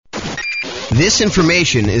This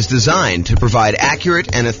information is designed to provide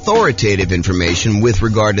accurate and authoritative information with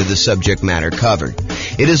regard to the subject matter covered.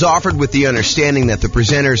 It is offered with the understanding that the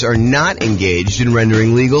presenters are not engaged in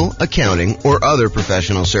rendering legal, accounting, or other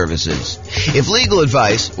professional services. If legal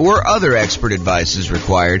advice or other expert advice is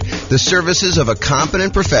required, the services of a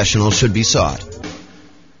competent professional should be sought.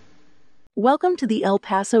 Welcome to the El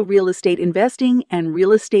Paso Real Estate Investing and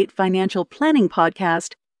Real Estate Financial Planning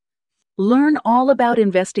Podcast. Learn all about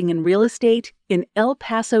investing in real estate in El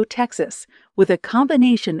Paso, Texas, with a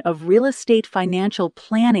combination of real estate financial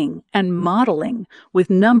planning and modeling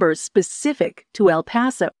with numbers specific to El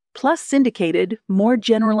Paso, plus syndicated, more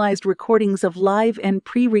generalized recordings of live and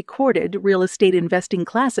pre-recorded real estate investing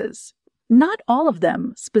classes. Not all of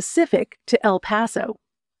them specific to El Paso.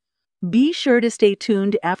 Be sure to stay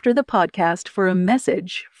tuned after the podcast for a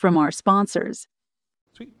message from our sponsors.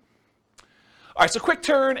 Sweet. All right, so quick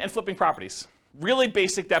turn and flipping properties. Really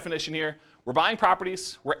basic definition here. We're buying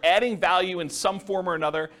properties, we're adding value in some form or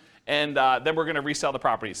another, and then we're going to resell the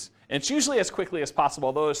properties. And it's usually as quickly as possible,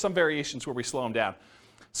 although there's some variations where we slow them down.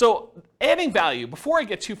 So adding value, before I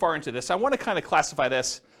get too far into this, I want to kind of classify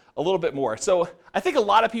this a little bit more. So I think a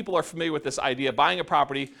lot of people are familiar with this idea, buying a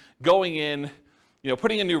property, going in,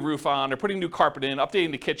 putting a new roof on or putting new carpet in,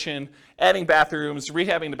 updating the kitchen, adding bathrooms,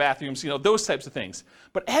 rehabbing the bathrooms, those types of things.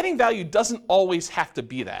 But adding value doesn't always have to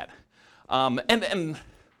be that. And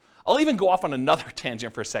I'll even go off on another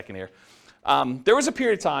tangent for a second here. There was a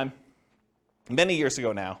period of time, many years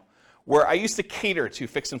ago now, where I used to cater to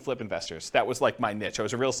fix and flip investors. That was like my niche. I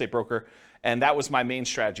was a real estate broker, and that was my main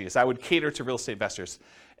strategy, is I would cater to real estate investors.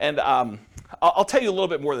 And I'll tell you a little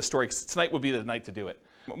bit more of the story, because tonight would be the night to do it.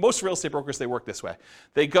 Most real estate brokers, they work this way.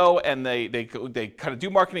 They go and they kind of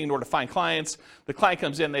do marketing in order to find clients. The client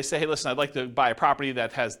comes in, they say, hey, listen, I'd like to buy a property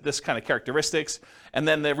that has this kind of characteristics. And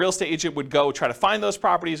then the real estate agent would go try to find those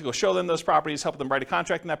properties, go show them those properties, help them write a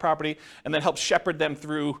contract on that property, and then help shepherd them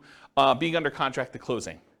through being under contract to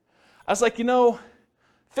closing. I was like,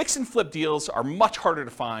 fix and flip deals are much harder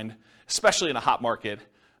to find, especially in a hot market.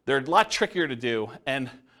 They're a lot trickier to do,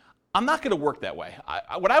 and I'm not going to work that way.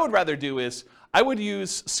 What I would rather do is I would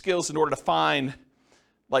use skills in order to find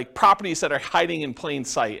properties that are hiding in plain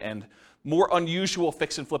sight and more unusual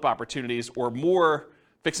fix and flip opportunities, or more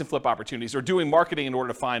fix and flip opportunities, or doing marketing in order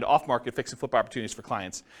to find off-market fix and flip opportunities for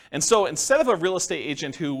clients. And so instead of a real estate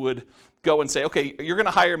agent who would go and say, okay, you're going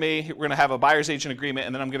to hire me, we're going to have a buyer's agent agreement,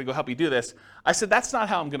 and then I'm going to go help you do this, I said, that's not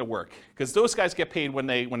how I'm going to work, because those guys get paid when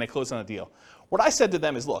they close on a deal. What I said to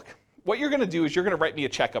them is, look, what you're going to do is you're going to write me a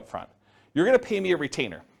check up front. You're going to pay me a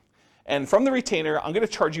retainer. And from the retainer, I'm going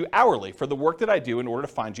to charge you hourly for the work that I do in order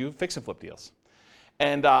to find you fix and flip deals.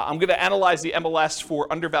 And I'm going to analyze the MLS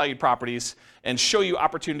for undervalued properties and show you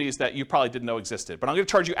opportunities that you probably didn't know existed. But I'm going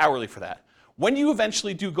to charge you hourly for that. When you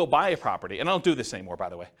eventually do go buy a property, and I don't do this anymore, by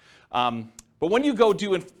the way, but when you go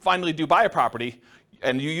do and finally do buy a property,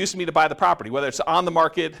 and you use me to buy the property, whether it's on the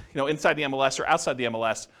market, inside the MLS or outside the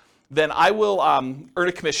MLS, then I will earn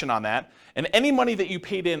a commission on that. And any money that you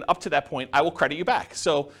paid in up to that point, I will credit you back.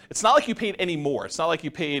 So it's not like you paid any more. It's not like you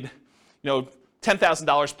paid,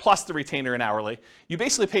 $10,000 plus the retainer and hourly. You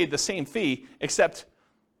basically paid the same fee, except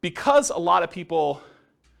because a lot of people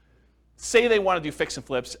say they want to do fix and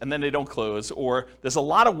flips and then they don't close, or there's a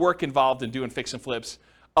lot of work involved in doing fix and flips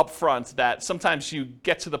up front, that sometimes you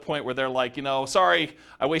get to the point where they're like, sorry,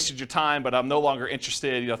 I wasted your time, but I'm no longer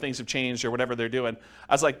interested, things have changed or whatever they're doing.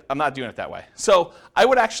 I was like, I'm not doing it that way. So I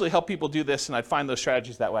would actually help people do this, and I'd find those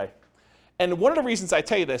strategies that way. And one of the reasons I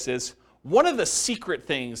tell you this is, one of the secret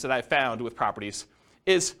things that I found with properties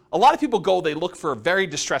is a lot of people they look for very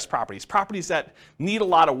distressed properties that need a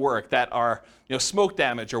lot of work, that are smoke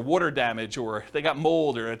damage or water damage, or they got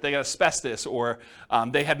mold, or they got asbestos, or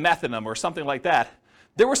they had meth in them or something like that.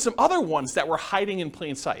 There were some other ones that were hiding in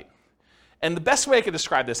plain sight. And the best way I could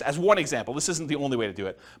describe this, as one example, this isn't the only way to do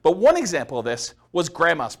it, but one example of this was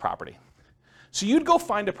grandma's property. So you'd go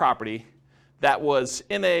find a property that was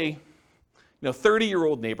in a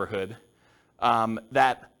 30-year-old neighborhood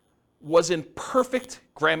that was in perfect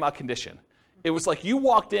grandma condition. It was like you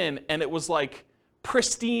walked in and it was like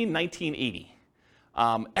pristine 1980.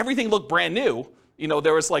 Everything looked brand new.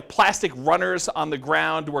 There was plastic runners on the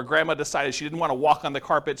ground where grandma decided she didn't want to walk on the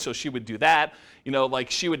carpet, so she would do that.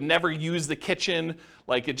 She would never use the kitchen.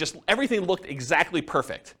 Everything looked exactly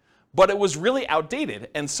perfect. But it was really outdated.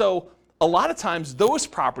 And so a lot of times those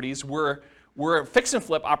properties were fix and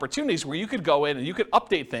flip opportunities where you could go in and you could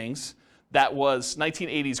update things that was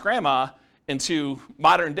 1980s grandma into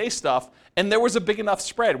modern day stuff, and there was a big enough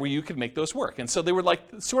spread where you could make those work. And so they were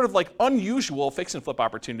sort of unusual fix and flip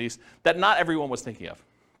opportunities that not everyone was thinking of.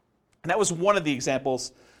 And that was one of the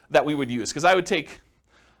examples that we would use. Because I would take,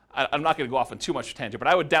 I'm not going to go off on too much tangent, but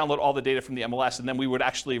I would download all the data from the MLS, and then we would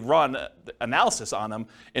actually run analysis on them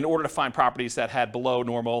in order to find properties that had below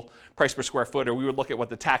normal price per square foot, or we would look at what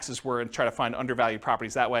the taxes were and try to find undervalued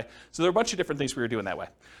properties that way. So there are a bunch of different things we were doing that way.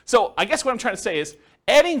 So I guess what I'm trying to say is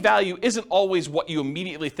adding value isn't always what you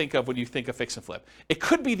immediately think of when you think of fix and flip. It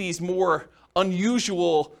could be these more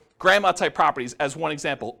unusual grandma type properties as one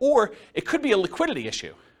example, or it could be a liquidity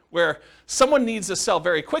issue where someone needs to sell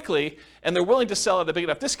very quickly and they're willing to sell at a big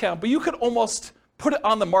enough discount, but you could almost put it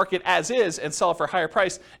on the market as is and sell it for a higher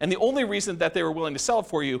price. And the only reason that they were willing to sell it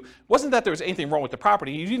for you wasn't that there was anything wrong with the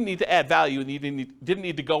property. You didn't need to add value, and you didn't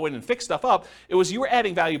need to go in and fix stuff up. It was you were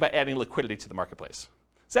adding value by adding liquidity to the marketplace.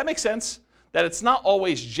 Does that make sense? That it's not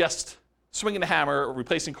always just swinging the hammer, or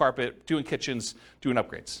replacing carpet, doing kitchens, doing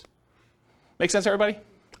upgrades. Make sense, everybody?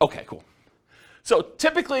 Okay, cool. So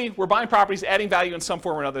typically, we're buying properties, adding value in some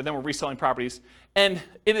form or another, then we're reselling properties, and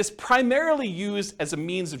it is primarily used as a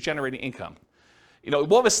means of generating income.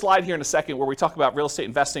 We'll have a slide here in a second where we talk about real estate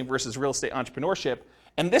investing versus real estate entrepreneurship,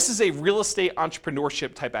 and this is a real estate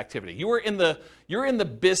entrepreneurship type activity. You're in the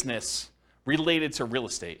business related to real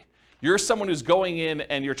estate. You're someone who's going in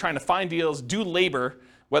and you're trying to find deals, do labor,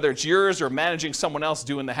 whether it's yours or managing someone else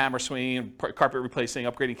doing the hammer swinging, carpet replacing,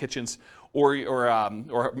 upgrading kitchens,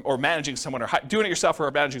 or managing someone, or doing it yourself, or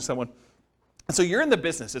managing someone. And so you're in the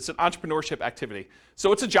business. It's an entrepreneurship activity.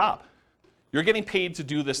 So it's a job. You're getting paid to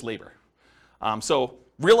do this labor. So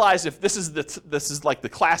realize if this is like the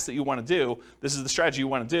class that you want to do, this is the strategy you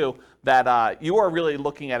want to do, that you are really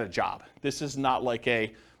looking at a job. This is not like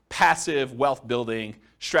a passive wealth building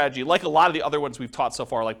strategy like a lot of the other ones we've taught so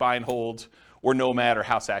far, like buy and hold, or nomad, or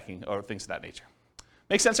house hacking, or things of that nature.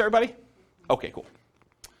 Make sense, everybody? Okay, cool.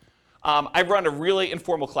 I run a really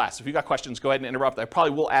informal class. If you got questions, go ahead and interrupt. I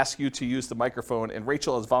probably will ask you to use the microphone, and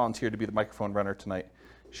Rachel has volunteered to be the microphone runner tonight.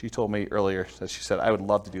 She told me earlier that she said, I would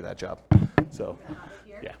love to do that job. So,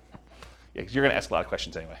 yeah, because you're going to ask a lot of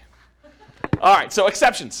questions anyway. All right, so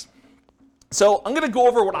exceptions. So I'm going to go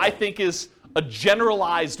over what I think is a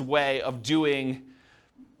generalized way of doing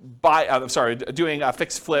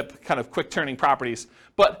fix flip, kind of quick turning properties.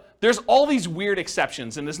 But there's all these weird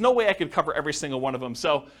exceptions, and there's no way I could cover every single one of them.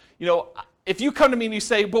 So, if you come to me and you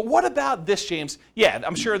say, but what about this, James? Yeah,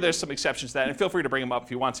 I'm sure there's some exceptions to that, and feel free to bring them up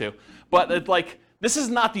if you want to. But this is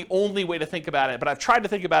not the only way to think about it, but I've tried to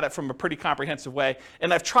think about it from a pretty comprehensive way,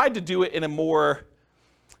 and I've tried to do it in a more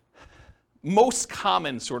most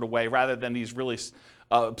common sort of way rather than these really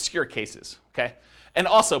obscure cases, okay? And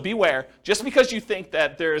also, beware, just because you think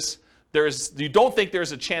that you don't think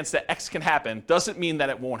there's a chance that X can happen doesn't mean that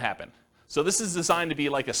it won't happen. So this is designed to be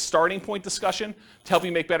like a starting point discussion to help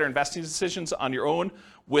you make better investing decisions on your own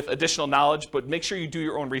with additional knowledge, but make sure you do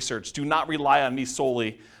your own research. Do not rely on me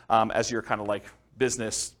solely as your kind of like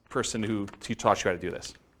business person who taught you how to do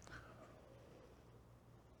this.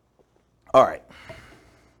 All right.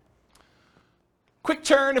 Quick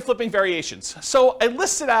turn and flipping variations. So I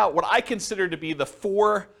listed out what I consider to be the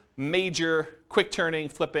 4 major quick turning,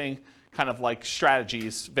 flipping kind of like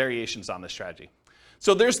strategies, variations on this strategy.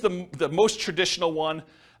 So there's the most traditional one.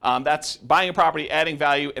 That's buying a property, adding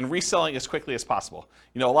value, and reselling as quickly as possible.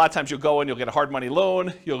 A lot of times you'll go in, you'll get a hard money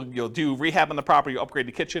loan, you'll do rehab on the property, you'll upgrade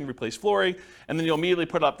the kitchen, replace flooring, and then you'll immediately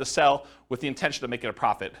put it up to sell with the intention of making a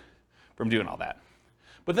profit from doing all that.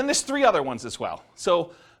 But then there's 3 other ones as well.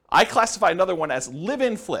 So I classify another one as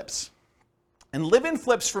live-in flips. And live-in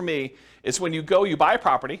flips for me is when you buy a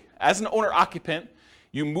property as an owner-occupant,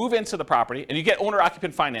 you move into the property, and you get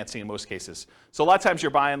owner-occupant financing in most cases. So a lot of times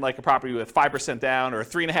you're buying like a property with 5% down, or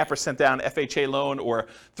 3.5% down FHA loan, or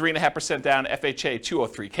 3.5% down FHA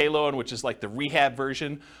 203K loan, which is like the rehab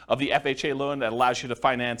version of the FHA loan that allows you to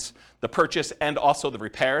finance the purchase and also the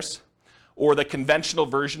repairs. Or the conventional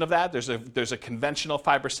version of that, there's a conventional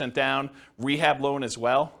 5% down rehab loan as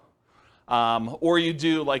well. Or you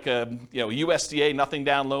do like a USDA nothing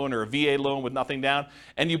down loan, or a VA loan with nothing down,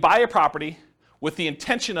 and you buy a property with the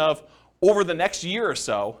intention of, over the next year or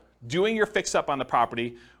so, doing your fix-up on the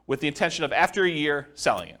property with the intention of, after a year,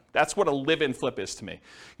 selling it. That's what a live-in flip is to me.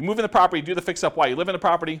 You move in the property, do the fix-up while you live in the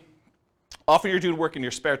property, often you're doing work in your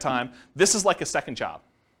spare time. This is like a second job.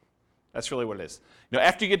 That's really what it is.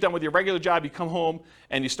 After you get done with your regular job, you come home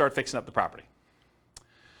and you start fixing up the property.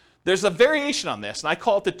 There's a variation on this, and I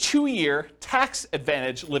call it the 2-year tax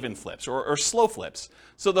advantage live-in flips, or slow flips.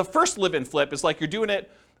 So the first live-in flip is like you're doing it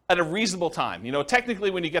at a reasonable time.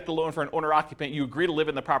 Technically when you get the loan for an owner-occupant, you agree to live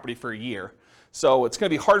in the property for a year. So it's going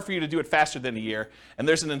to be hard for you to do it faster than a year. And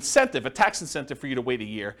there's an incentive, a tax incentive for you to wait a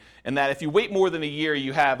year. And that if you wait more than a year,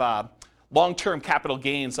 you have long-term capital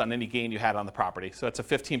gains on any gain you had on the property. So that's a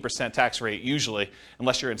 15% tax rate usually,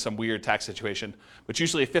 unless you're in some weird tax situation, but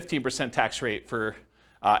usually a 15% tax rate for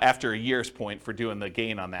after a year's point for doing the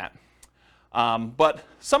gain on that. But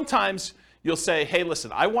sometimes you'll say, hey,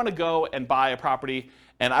 listen, I want to go and buy a property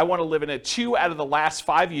and I want to live in it 2 out of the last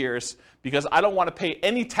 5 years because I don't want to pay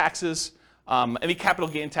any taxes, any capital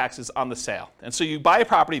gain taxes on the sale. And so you buy a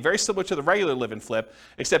property very similar to the regular live and flip,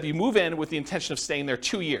 except you move in with the intention of staying there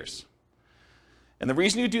 2 years. And the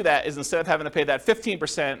reason you do that is instead of having to pay that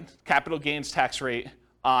 15% capital gains tax rate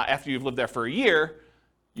after you've lived there for a year,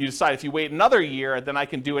 you decide if you wait another year, then I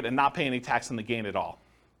can do it and not pay any tax on the gain at all.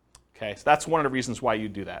 Okay, so that's one of the reasons why you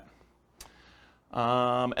do that.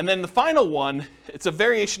 And then the final one, it's a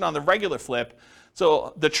variation on the regular flip.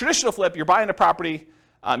 So the traditional flip, you're buying a property,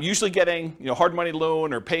 usually getting hard money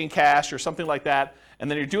loan or paying cash or something like that,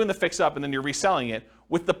 and then you're doing the fix up and then you're reselling it.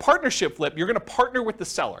 With the partnership flip, you're going to partner with the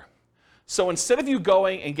seller. So instead of you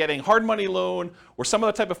going and getting hard money loan or some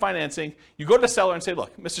other type of financing, you go to the seller and say,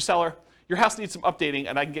 look, Mr. Seller, your house needs some updating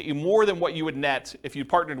and I can get you more than what you would net if you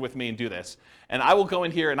partnered with me and do this. And I will go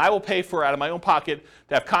in here and I will pay for out of my own pocket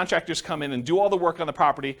to have contractors come in and do all the work on the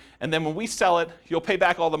property. And then when we sell it, you'll pay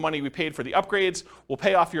back all the money we paid for the upgrades, we'll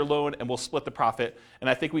pay off your loan and we'll split the profit. And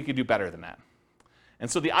I think we could do better than that. And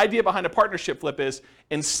so the idea behind a partnership flip is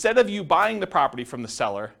instead of you buying the property from the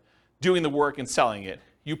seller, doing the work and selling it,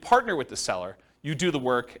 you partner with the seller, you do the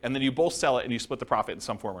work, and then you both sell it and you split the profit in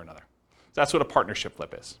some form or another. So that's what a partnership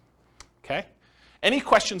flip is. Okay? Any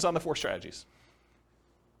questions on the 4 strategies?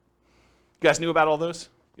 You guys knew about all those?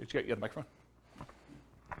 You have the microphone?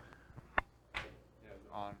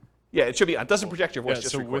 On. Yeah, it should be on. It doesn't project your voice. Yeah,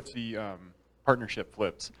 just so records. with the partnership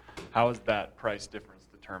flips, how is that price difference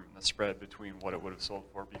determined, the spread between what it would have sold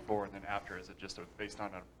for before and then after? Is it just based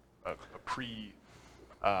on a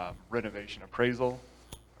pre-renovation appraisal?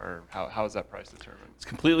 Or how is that price determined? It's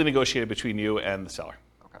completely negotiated between you and the seller.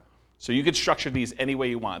 Okay. So you could structure these any way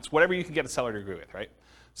you want. It's whatever you can get a seller to agree with, right?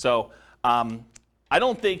 So I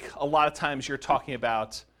don't think a lot of times you're talking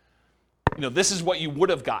about, this is what you would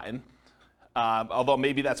have gotten, although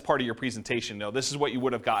maybe that's part of your presentation. No, this is what you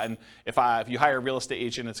would have gotten if you hire a real estate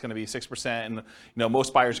agent. It's going to be 6%, and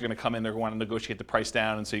most buyers are going to come in. They're going to negotiate the price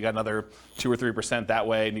down, and so you got another 2 or 3% that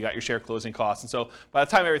way, and you got your share closing costs. And so by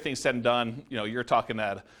the time everything's said and done, you're talking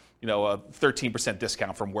at a 13%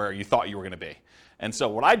 discount from where you thought you were going to be. And so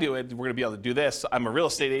what I do, we're going to be able to do this. I'm a real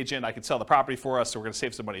estate agent. I can sell the property for us, so we're going to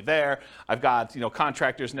save some money there. I've got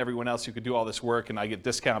contractors and everyone else who could do all this work, and I get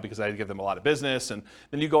discount because I give them a lot of business. And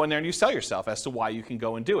then you go in there and you sell yourself as to why you can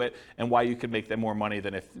go and do it and why you can make them more money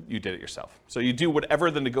than if you did it yourself. So you do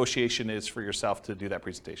whatever the negotiation is for yourself to do that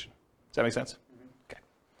presentation. Does that make sense? Okay.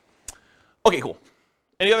 Okay, cool.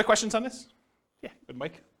 Any other questions on this? Yeah, good,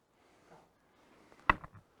 Mike.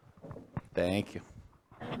 Thank you.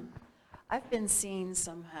 I've been seeing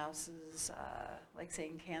some houses, like say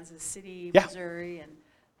in Kansas City, Yeah. Missouri, and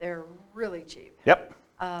they're really cheap. Yep.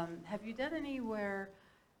 Have you done any where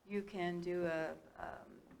you can do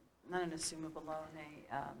not an assumable loan,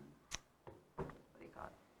 what do you call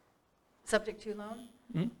it? Subject to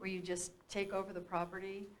loan, where you just take over the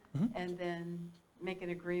property and then make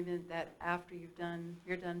an agreement that after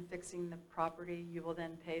you're done fixing the property, you will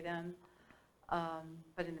then pay them.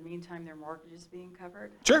 But in the meantime, their mortgage is being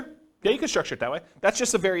covered. Sure. Yeah, you can structure it that way. That's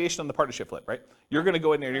just a variation on the partnership flip, right? You're going to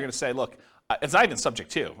go in there and you're going to say, look, it's not even subject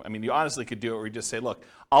to. I mean, you honestly could do it where you just say, look,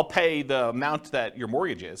 I'll pay the amount that your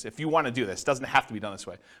mortgage is. If you want to do this, it doesn't have to be done this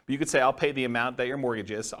way. But you could say, I'll pay the amount that your mortgage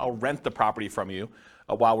is. I'll rent the property from you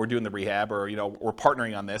while we're doing the rehab, or we're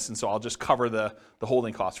partnering on this, and so I'll just cover the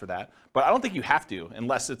holding costs for that. But I don't think you have to,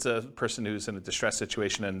 unless it's a person who's in a distressed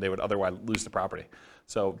situation and they would otherwise lose the property.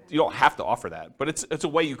 So you don't have to offer that, but it's a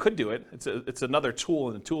way you could do it. It's another tool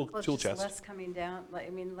in the tool Well, it's chest. just less coming down,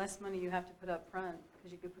 less money you have to put up front,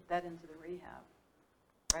 because you could put that into the rehab,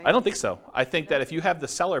 right? I don't think so. I think that if you have the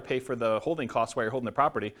seller pay for the holding costs while you're holding the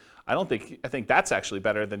property, I think that's actually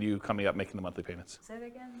better than you coming up making the monthly payments. Say that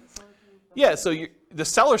again? Yeah, so the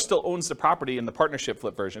seller still owns the property in the partnership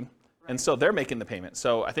flip version, and so they're making the payment.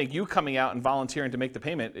 So I think you coming out and volunteering to make the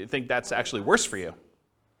payment, I think that's actually worse for you.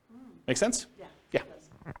 Make sense? Yeah. Yeah.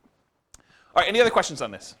 All right, any other questions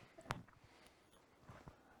on this? Do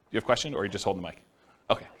you have a question, or are you just holding the mic?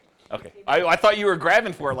 Okay. I thought you were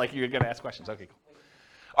grabbing for it like you were going to ask questions. Okay, cool.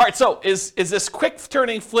 All right, so is this quick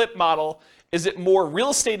turning flip model, is it more real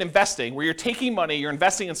estate investing where you're taking money, you're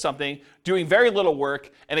investing in something, doing very little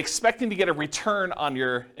work, and expecting to get a return on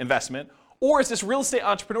your investment? Or is this real estate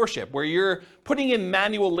entrepreneurship where you're putting in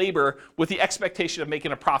manual labor with the expectation of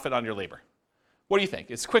making a profit on your labor? What do you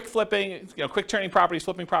think? Is quick flipping, quick turning properties,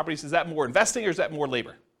 flipping properties, is that more investing or is that more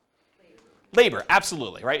labor? Labor,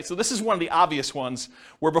 absolutely, right? So this is one of the obvious ones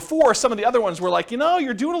where before some of the other ones were like,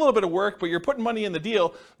 you're doing a little bit of work, but you're putting money in the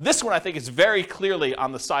deal. This one I think is very clearly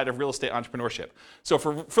on the side of real estate entrepreneurship. So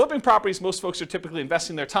for flipping properties, most folks are typically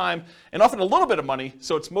investing their time and often a little bit of money,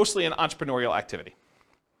 so it's mostly an entrepreneurial activity.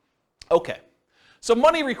 Okay, so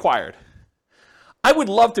money required. I would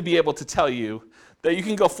love to be able to tell you that you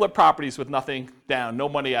can go flip properties with nothing down, no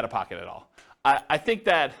money out of pocket at all. I think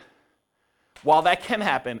that while that can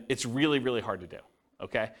happen, it's really, really hard to do,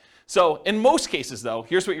 okay? So in most cases, though,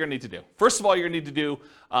 here's what you're gonna need to do. First of all, you're gonna need to do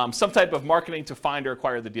some type of marketing to find or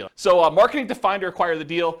acquire the deal. So marketing to find or acquire the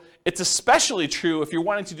deal, it's especially true if you're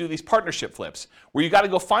wanting to do these partnership flips, where you gotta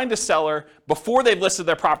go find a seller before they've listed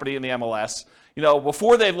their property in the MLS,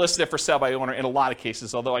 before they've listed it for sale by owner in a lot of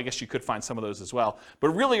cases, although I guess you could find some of those as well.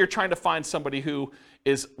 But really you're trying to find somebody who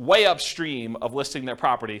is way upstream of listing their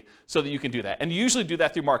property so that you can do that. And you usually do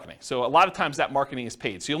that through marketing. So a lot of times that marketing is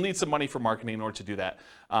paid. So you'll need some money for marketing in order to do that,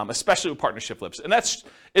 especially with partnership flips. And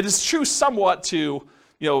it is true somewhat to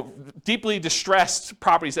deeply distressed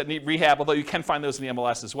properties that need rehab, although you can find those in the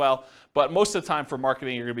MLS as well. But most of the time for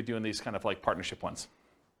marketing, you're gonna be doing these kind of like partnership ones.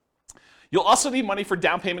 You'll also need money for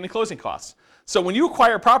down payment and closing costs. So when you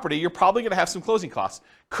acquire property, you're probably gonna have some closing costs.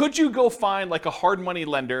 Could you go find like a hard money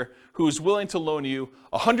lender who's willing to loan you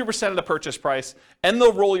 100% of the purchase price, and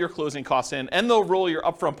they'll roll your closing costs in, and they'll roll your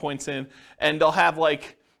upfront points in, and they'll have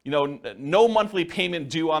no monthly payment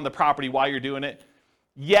due on the property while you're doing it?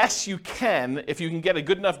 Yes, you can if you can get a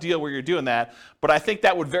good enough deal where you're doing that, but I think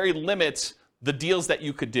that would very limit the deals that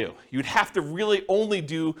you could do. You'd have to really only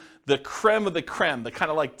do the creme of the creme, the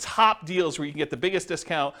kind of like top deals where you can get the biggest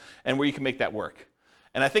discount and where you can make that work.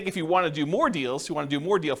 And I think if you want to do more deals, you want to do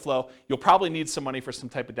more deal flow, you'll probably need some money for some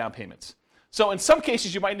type of down payments. So in some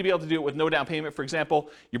cases, you might be able to do it with no down payment. For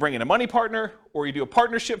example, you bring in a money partner, or you do a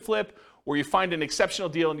partnership flip, or you find an exceptional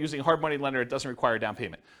deal and using a hard money lender, it doesn't require a down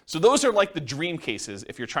payment. So those are like the dream cases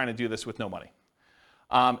if you're trying to do this with no money.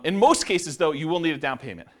 In most cases, though, you will need a down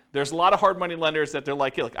payment. There's a lot of hard money lenders that they're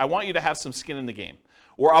like, hey, look, I want you to have some skin in the game.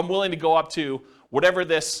 Or I'm willing to go up to whatever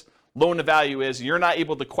this loan to value is. You're not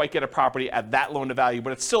able to quite get a property at that loan to value,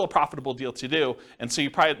 but it's still a profitable deal to do. And so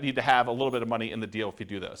you probably need to have a little bit of money in the deal if you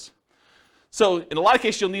do those. So in a lot of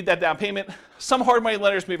cases, you'll need that down payment. Some hard money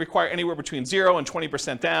lenders may require anywhere between 0 and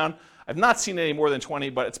 20% down. I've not seen any more than 20,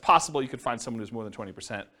 but it's possible you could find someone who's more than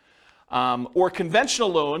 20%. Or conventional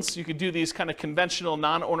loans, you could do these kind of conventional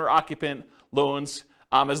non-owner occupant loans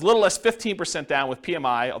as little as 15% down with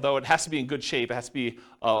PMI, although it has to be in good shape. It has to be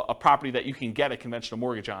a property that you can get a conventional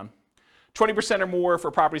mortgage on. 20% or more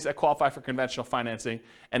for properties that qualify for conventional financing,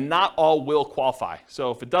 and not all will qualify.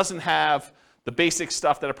 So if it doesn't have the basic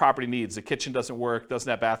stuff that a property needs, the kitchen doesn't work, doesn't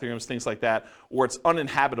have bathrooms, things like that, or it's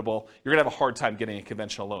uninhabitable, you're gonna have a hard time getting a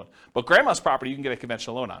conventional loan. But grandma's property you can get a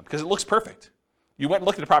conventional loan on because it looks perfect. You went and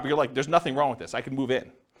looked at the property, you're like, there's nothing wrong with this, I can move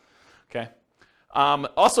in, okay?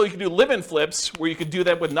 Also, you can do live-in flips where you could do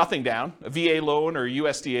that with nothing down, a VA loan or a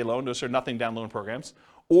USDA loan, those are nothing down loan programs,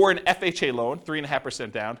 or an FHA loan,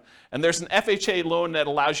 3.5% down. And there's an FHA loan that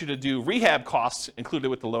allows you to do rehab costs included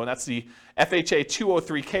with the loan. That's the FHA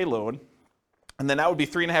 203K loan. And then that would be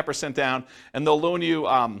 3.5% down, and they'll loan you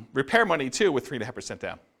repair money too with 3.5%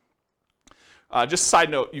 down. Just a side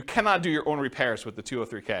note, you cannot do your own repairs with the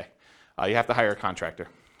 203K. You have to hire a contractor.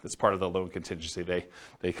 That's part of the loan contingency.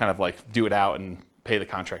 They kind of like do it out and pay the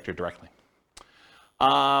contractor directly.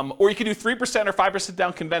 Or you can do 3% or 5%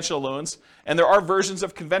 down conventional loans, and there are versions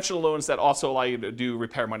of conventional loans that also allow you to do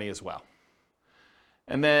repair money as well.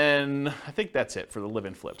 And then I think that's it for the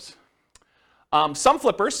live-in flips. Some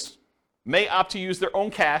flippers may opt to use their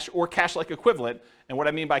own cash or cash-like equivalent. And what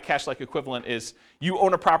I mean by cash-like equivalent is you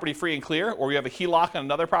own a property free and clear, or you have a HELOC on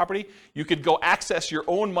another property. You could go access your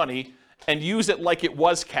own money and use it like it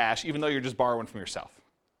was cash, even though you're just borrowing from yourself,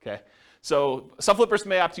 okay? So some flippers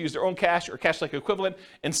may opt to use their own cash or cash-like equivalent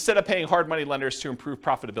instead of paying hard money lenders to improve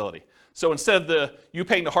profitability. So instead of you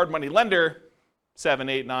paying the hard money lender 7,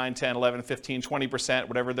 8, 9, 10, 11, 15, 20%,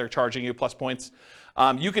 whatever they're charging you plus points,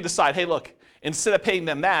 you could decide, hey, look, instead of paying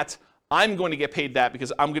them that, I'm going to get paid that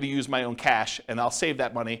because I'm going to use my own cash and I'll save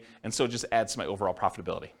that money, and so it just adds to my overall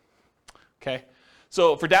profitability, okay?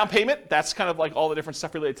 So for down payment, that's kind of like all the different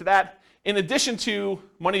stuff related to that. In addition to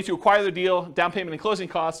money to acquire the deal, down payment and closing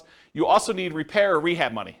costs, you also need repair or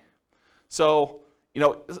rehab money. So,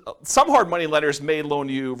 some hard money lenders may loan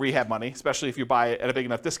you rehab money, especially if you buy it at a big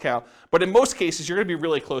enough discount. But in most cases, you're going to be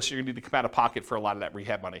really close. You're going to need to come out of pocket for a lot of that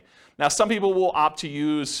rehab money. Now, some people will opt to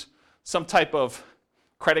use some type of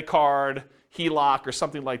credit card, HELOC, or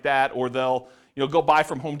something like that, or they'll go buy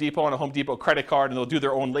from Home Depot on a Home Depot credit card, and they'll do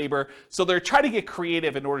their own labor. So they're trying to get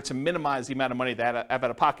creative in order to minimize the amount of money they have out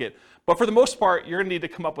of pocket. But for the most part, you're going to need to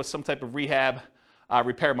come up with some type of rehab,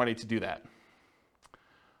 repair money to do that.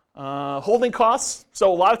 Holding costs.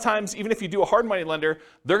 So a lot of times, even if you do a hard money lender,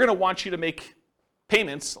 they're going to want you to make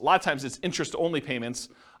payments. A lot of times it's interest-only payments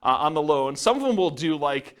on the loan. Some of them will do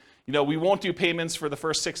like, we won't do payments for the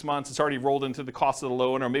first 6 months. It's already rolled into the cost of the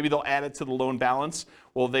loan, or maybe they'll add it to the loan balance.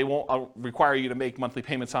 Well, they won't require you to make monthly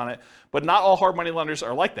payments on it. But not all hard money lenders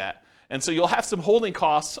are like that. And so you'll have some holding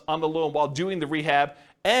costs on the loan while doing the rehab.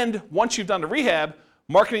 And once you've done the rehab,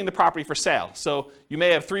 marketing the property for sale. So you may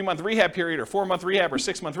have 3-month rehab period, or 4-month rehab, or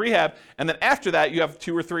 6-month rehab, and then after that you have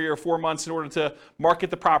 2 or 3 or 4 months in order to market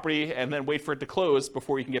the property and then wait for it to close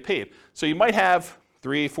before you can get paid. So you might have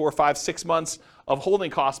 3, 4, 5, 6 months of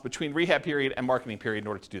holding costs between rehab period and marketing period in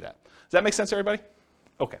order to do that. Does that make sense, everybody?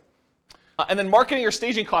 Okay. And then marketing or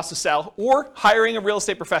staging costs to sell, or hiring a real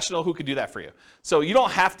estate professional who could do that for you. So you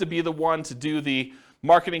don't have to be the one to do the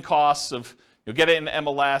marketing costs of get it in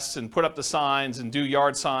MLS and put up the signs and do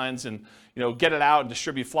yard signs and get it out and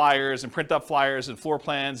distribute flyers and print up flyers and floor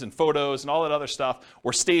plans and photos and all that other stuff,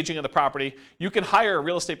 or staging of the property. You can hire a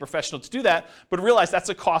real estate professional to do that, but realize that's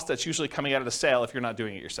a cost that's usually coming out of the sale if you're not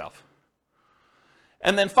doing it yourself.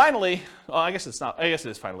 And then finally, I guess it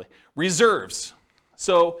is finally, reserves.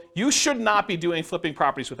 So you should not be doing flipping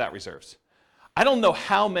properties without reserves. I don't know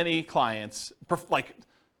how many clients, like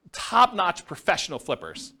top-notch professional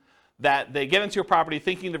flippers, that they get into a property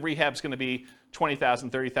thinking the rehab's going to be $20,000,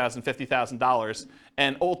 $30,000, $50,000,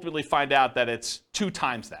 and ultimately find out that it's 2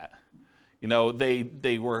 times that.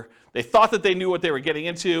 They thought that they knew what they were getting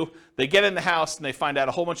into. They get in the house and they find out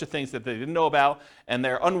a whole bunch of things that they didn't know about, and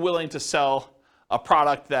they're unwilling to sell a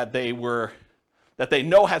product that they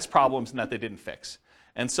know has problems and that they didn't fix.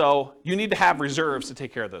 And so you need to have reserves to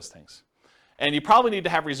take care of those things. And you probably need to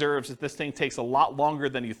have reserves if this thing takes a lot longer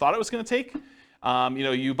than you thought it was going to take.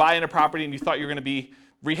 You buy in a property and you thought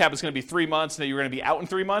rehab was going to be 3 months, and that you were going to be out in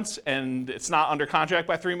 3 months, and it's not under contract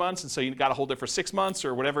by 3 months, and so you got to hold it for 6 months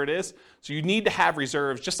or whatever it is. So you need to have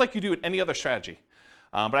reserves, just like you do with any other strategy.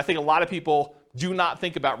 But I think a lot of people do not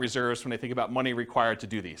think about reserves when they think about money required to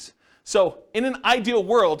do these. So in an ideal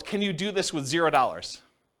world, can you do this with $0?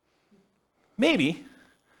 Maybe.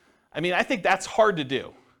 I think that's hard to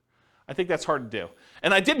do.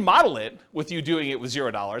 And I did model it with you doing it with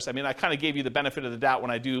 $0. I kind of gave you the benefit of the doubt when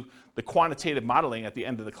I do the quantitative modeling at the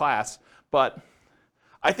end of the class, but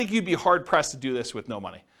I think you'd be hard-pressed to do this with no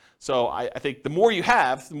money. So I think the more you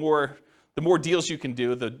have, the more deals you can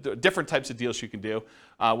do, the different types of deals you can do,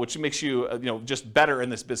 which makes you just better in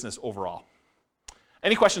this business overall.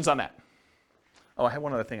 Any questions on that? Oh, I have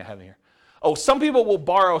one other thing I have in here. Oh, some people will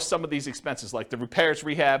borrow some of these expenses, like the repairs,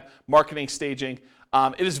 rehab, marketing, staging.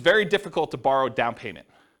 It is very difficult to borrow down payment.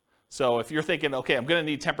 So if you're thinking, okay, I'm going to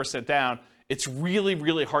need 10% down, it's really,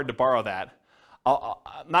 really hard to borrow that. I'm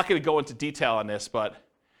not going to go into detail on this, but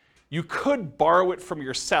you could borrow it from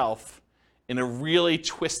yourself in a really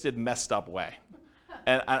twisted, messed up way.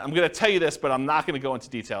 And I'm going to tell you this, but I'm not going to go into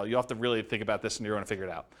detail. You'll have to really think about this and you're going to figure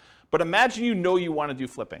it out. But imagine you want to do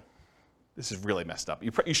flipping. This is really messed up.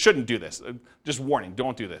 You shouldn't do this. Just warning,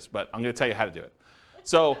 don't do this, but I'm going to tell you how to do it.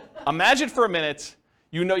 So imagine for a minute,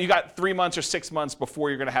 you got 3 months or 6 months before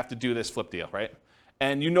you're going to have to do this flip deal, right?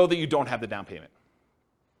 And you know that you don't have the down payment.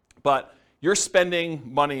 But you're spending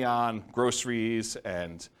money on groceries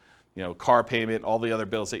and car payment, all the other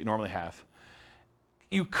bills that you normally have.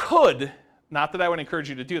 You could, not that I would encourage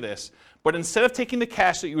you to do this, but instead of taking the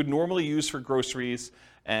cash that you would normally use for groceries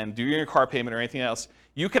and doing your car payment or anything else,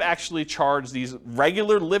 you could actually charge these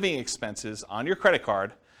regular living expenses on your credit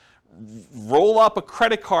card, roll up a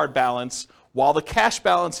credit card balance while the cash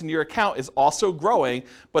balance in your account is also growing,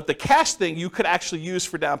 but the cash thing you could actually use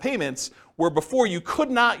for down payments, where before you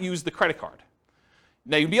could not use the credit card.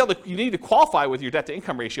 Now you need to qualify with your debt to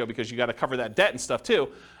income ratio because you got to cover that debt and stuff too.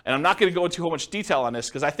 And I'm not going to go into how much detail on this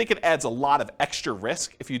because I think it adds a lot of extra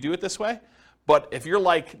risk if you do it this way. But if you're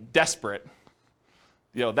like desperate,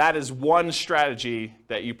 that is one strategy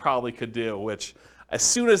that you probably could do, which as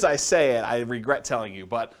soon as I say it, I regret telling you.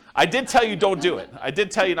 But I did tell you don't do it. I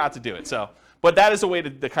did tell you not to do it. But that is a way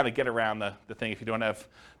to kind of get around the thing if you don't have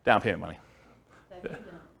down payment money. Have you done it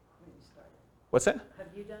when you started? What's that? Have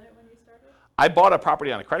you done it when you started? I bought a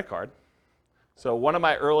property on a credit card. So one of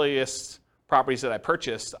my earliest properties that I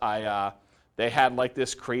purchased, they had like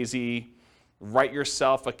this crazy write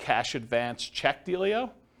yourself a cash advance check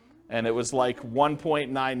dealio. And it was like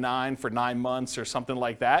 1.99 for 9 months or something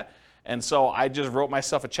like that. And so I just wrote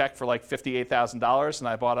myself a check for like $58,000 and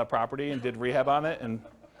I bought a property and did rehab on it. And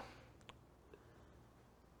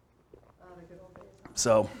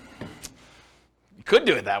So you could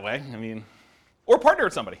do it that way. I mean, or partner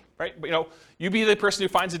with somebody, right? You know, you be the person who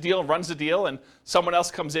finds a deal and runs the deal, and someone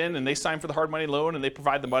else comes in and they sign for the hard money loan and they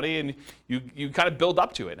provide the money, and you kind of build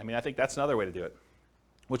up to it. I mean, I think that's another way to do it,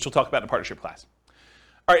 which we'll talk about in the partnership class.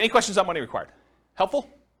 All right, any questions on money required? Helpful?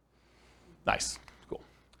 Nice, cool.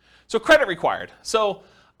 So credit required. So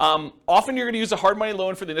often you're going to use a hard money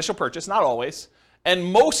loan for the initial purchase, not always. And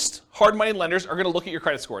most hard money lenders are going to look at your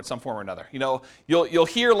credit score in some form or another. You know, you'll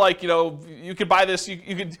hear like, you know, you could buy this. You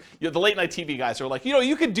could. You know, the late night TV guys are like, you know,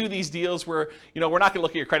 you could do these deals where, you know, we're not going to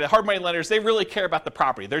look at your credit. Hard money lenders, they really care about the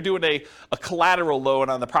property. They're doing a collateral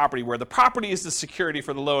loan on the property where the property is the security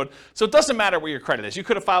for the loan. So it doesn't matter what your credit is. You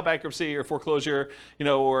could have filed bankruptcy or foreclosure, you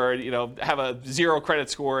know, or you know, have a 0 credit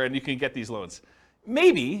score and you can get these loans.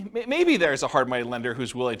 Maybe there's a hard money lender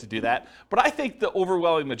who's willing to do that, but I think the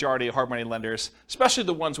overwhelming majority of hard money lenders, especially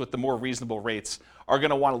the ones with the more reasonable rates, are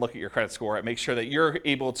going to want to look at your credit score and make sure that you're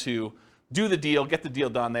able to do the deal, get the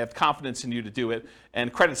deal done. They have confidence in you to do it,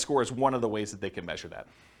 and credit score is one of the ways that they can measure that.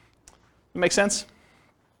 Make sense?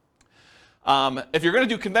 If you're going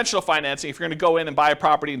to do conventional financing, if you're going to go in and buy a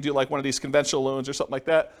property and do like one of these conventional loans or something like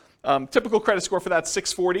that, typical credit score for that is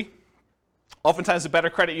 640. Oftentimes, the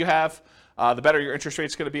better credit you have, the better your interest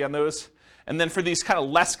rate's going to be on those. And then for these kind of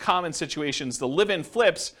less common situations, the live-in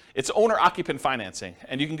flips, it's owner-occupant financing.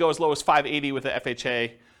 And you can go as low as 580 with the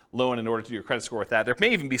FHA loan in order to do your credit score with that. There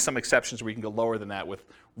may even be some exceptions where you can go lower than that with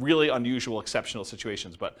really unusual, exceptional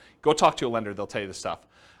situations. But go talk to a lender. They'll tell you this stuff.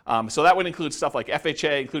 So that would include stuff like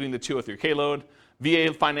FHA, including the 203K loan,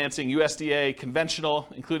 VA financing, USDA, conventional,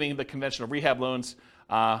 including the conventional rehab loans,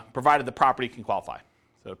 provided the property can qualify.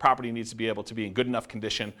 So the property needs to be able to be in good enough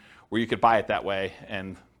condition where you could buy it that way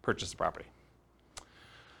and purchase the property.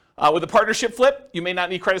 With a partnership flip, you may not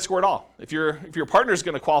need credit score at all. If your partner is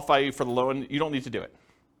going to qualify you for the loan, you don't need to do it.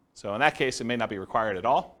 So in that case, it may not be required at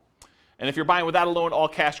all. And if you're buying without a loan, all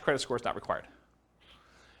cash, credit score is not required.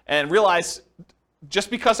 And realize,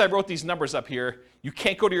 just because I wrote these numbers up here, you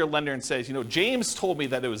can't go to your lender and say, you know, James told me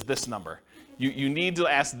that it was this number. You need to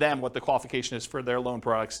ask them what the qualification is for their loan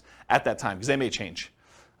products at that time, because they may change.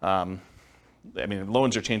 I mean,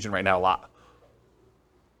 loans are changing right now a lot.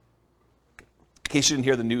 In case you didn't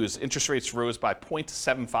hear the news, interest rates rose by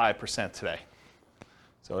 0.75% today.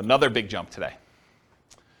 So another big jump today.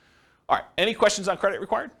 All right, any questions on credit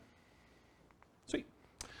required? Sweet.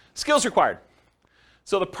 Skills required.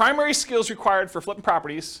 So the primary skills required for flipping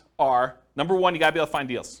properties are, number one, you got to be able to find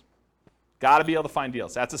deals. Got to be able to find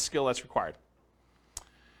deals. That's a skill that's required.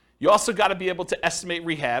 You also got to be able to estimate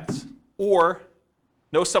rehabs or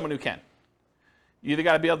know someone who can. You either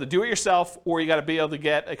got to be able to do it yourself or you got to be able to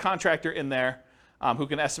get a contractor in there who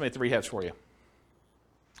can estimate the rehabs for you.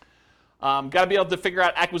 Got to be able to figure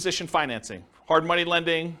out acquisition financing, hard money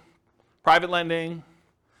lending, private lending,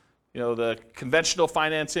 you know, the conventional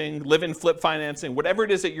financing, live-in flip financing, whatever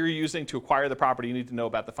it is that you're using to acquire the property, you need to know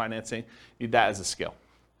about the financing. You need that as a skill.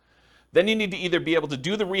 Then you need to either be able to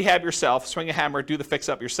do the rehab yourself, swing a hammer, do the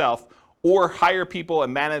fix-up yourself, or hire people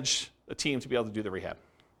and manage a team to be able to do the rehab.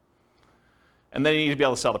 And then you need to be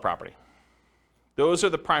able to sell the property. Those are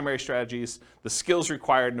the primary strategies, the skills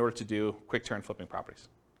required in order to do quick turn flipping properties.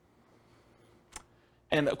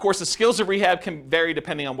 And of course, the skills of rehab can vary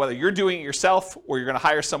depending on whether you're doing it yourself or you're going to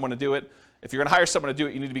hire someone to do it. If you're going to hire someone to do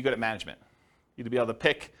it, you need to be good at management. You need to be able to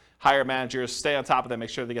pick, hire managers, stay on top of them, make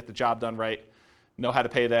sure they get the job done right, know how to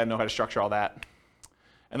pay them, know how to structure all that.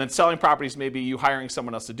 And then selling properties may be you hiring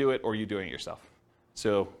someone else to do it or you doing it yourself.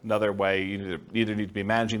 So another way, you either need to be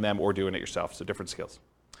managing them or doing it yourself. So different skills.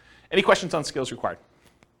 Any questions on skills required?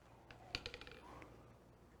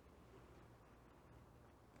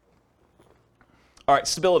 All right,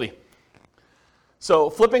 stability. So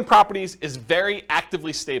flipping properties is very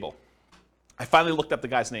actively stable. I finally looked up the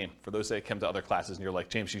guy's name, for those that came to other classes and you're like,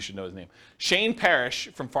 James, you should know his name. Shane Parrish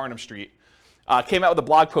from Farnham Street came out with a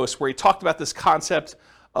blog post where he talked about this concept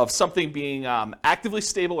of something being actively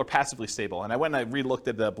stable or passively stable. And I went and I re-looked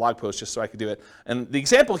at the blog post just so I could do it. And the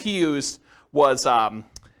example he used was a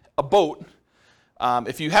boat.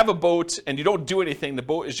 If you have a boat and you don't do anything, the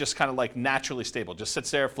boat is just kind of like naturally stable. Just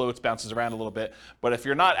sits there, floats, bounces around a little bit. But if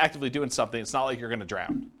you're not actively doing something, it's not like you're going to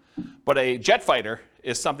drown. But a jet fighter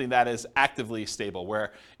is something that is actively stable,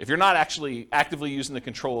 where if you're not actually actively using the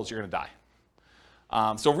controls, you're going to die.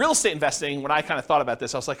 So real estate investing, when I kind of thought about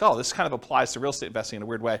this, I was like, oh, this kind of applies to real estate investing in a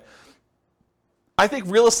weird way. I think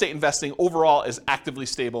real estate investing overall is actively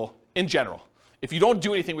stable in general. If you don't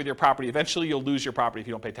do anything with your property, eventually you'll lose your property if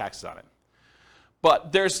you don't pay taxes on it.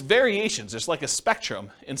 But there's variations. There's like a spectrum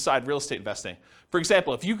inside real estate investing. For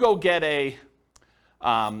example, if you go get a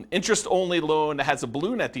interest-only loan that has a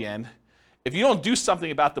balloon at the end, If you don't do something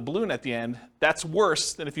about the balloon at the end, that's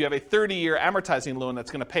worse than if you have a 30-year amortizing loan that's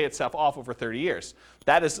going to pay itself off over 30 years.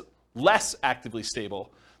 That is less actively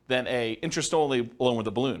stable than a interest-only loan with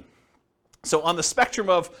a balloon. So on the spectrum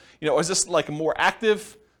of, is this like a more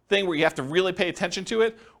active thing where you have to really pay attention to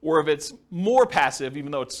it, or if it's more passive,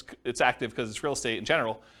 even though it's active because it's real estate in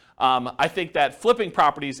general, I think that flipping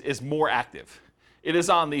properties is more active. It is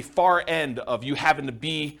on the far end of you having to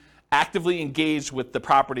be actively engaged with the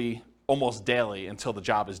property almost daily until the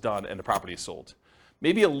job is done and the property is sold.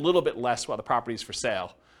 Maybe a little bit less while the property is for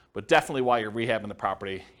sale, but definitely while you're rehabbing the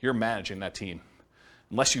property, you're managing that team.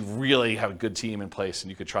 Unless you really have a good team in place and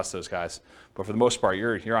you could trust those guys. But for the most part,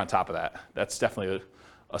 you're on top of that. That's definitely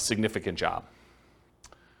a significant job.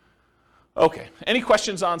 Okay, any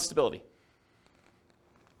questions on stability?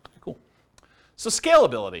 Cool. So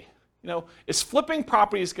scalability. Is flipping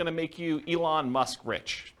properties going to make you Elon Musk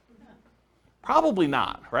rich? Probably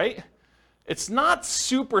not, right? It's not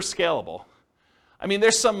super scalable. I mean,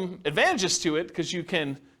 there's some advantages to it because you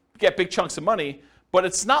can get big chunks of money, but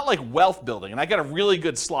it's not like wealth building. And I got a really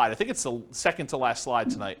good slide. I think it's the second to last slide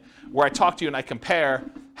tonight, where I talk to you and I compare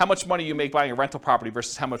how much money you make buying a rental property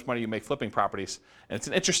versus how much money you make flipping properties. And it's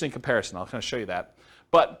an interesting comparison. I'll kind of show you that.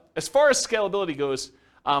 But as far as scalability goes,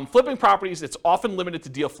 flipping properties, it's often limited to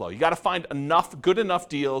deal flow. You got to find good enough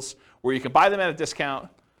deals where you can buy them at a discount,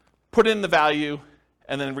 put in the value,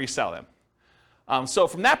 and then resell them. So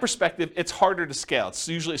from that perspective, it's harder to scale. It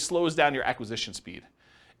usually slows down your acquisition speed.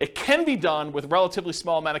 It can be done with a relatively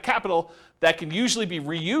small amount of capital that can usually be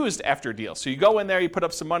reused after a deal. So you go in there, you put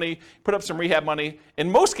up some money, put up some rehab money.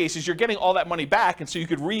 In most cases, you're getting all that money back, and so you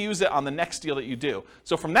could reuse it on the next deal that you do.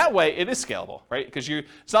 So from that way, it is scalable, right? Because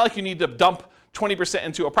it's not like you need to dump 20%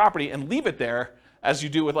 into a property and leave it there as you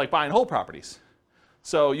do with like buying whole properties.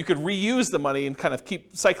 So you could reuse the money and kind of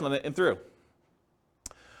keep cycling it in through.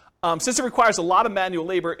 Since it requires a lot of manual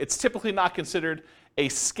labor, it's typically not considered a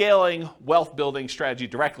scaling wealth building strategy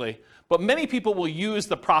directly, but many people will use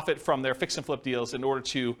the profit from their fix and flip deals in order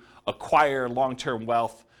to acquire long-term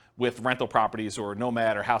wealth with rental properties or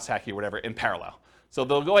nomad or house hacking or whatever in parallel. So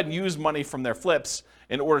they'll go ahead and use money from their flips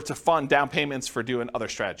in order to fund down payments for doing other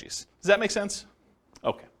strategies. Does that make sense?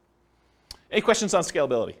 Okay. Any questions on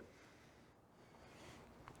scalability?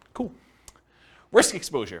 Cool. Risk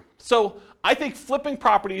exposure. So I think flipping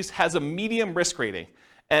properties has a medium risk rating.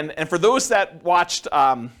 And for those that watched,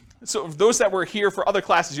 so those that were here for other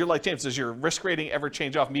classes, you're like, James, does your risk rating ever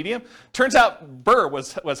change off medium? Turns out Burr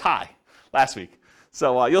was high last week.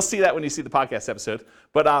 So you'll see that when you see the podcast episode.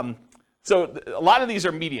 But so a lot of these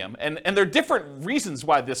are medium. And there are different reasons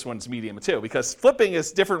why this one's medium too, because flipping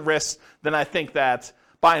is different risks than I think that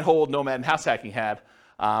buy and hold, nomad, and house hacking had.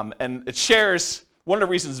 And it shares. One of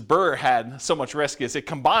the reasons Burr had so much risk is it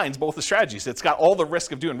combines both the strategies. It's got all the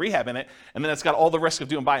risk of doing rehab in it, and then it's got all the risk of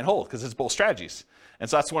doing buy and hold because it's both strategies. And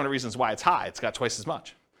so that's one of the reasons why it's high. It's got twice as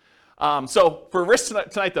much. So for risk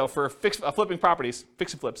tonight though, for flipping properties,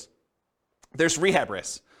 fix and flips, there's rehab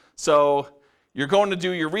risks. So you're going to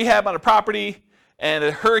do your rehab on a property, and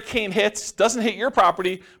a hurricane hits, doesn't hit your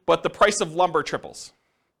property, but the price of lumber triples.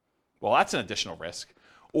 Well, that's an additional risk.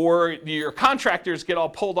 Or your contractors get all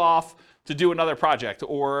pulled off to do another project,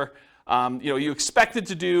 or you expected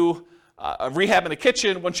to do a rehab in a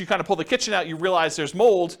kitchen. Once you kind of pull the kitchen out, you realize there's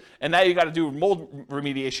mold, and now you got to do mold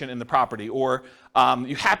remediation in the property. Or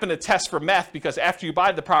you happen to test for meth because after you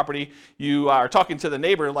buy the property, you are talking to the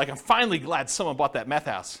neighbor like, I'm finally glad someone bought that meth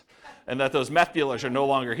house, and that those meth dealers are no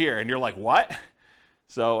longer here. And you're like, what?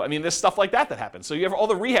 So, I mean, there's stuff like that happens. So you have all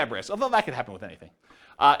the rehab risks, although that could happen with anything.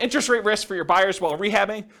 Interest rate risk for your buyers while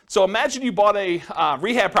rehabbing. So imagine you bought a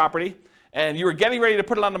rehab property, and you were getting ready to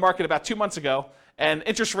put it on the market about 2 months ago, and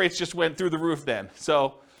interest rates just went through the roof then.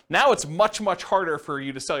 So now it's much, much harder for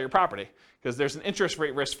you to sell your property because there's an interest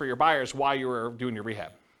rate risk for your buyers while you were doing your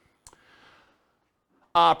rehab.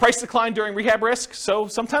 Price decline during rehab risk. So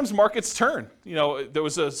sometimes markets turn. There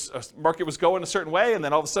was a market was going a certain way, and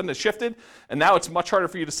then all of a sudden it shifted, and now it's much harder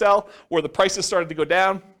for you to sell, or the prices started to go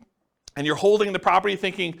down. And you're holding the property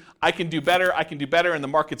thinking, I can do better, and the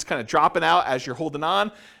market's kind of dropping out as you're holding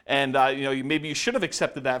on. And maybe you should have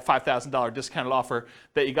accepted that $5,000 discounted offer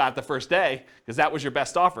that you got the first day, because that was your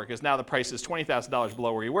best offer, because now the price is $20,000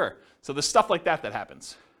 below where you were. So there's stuff like that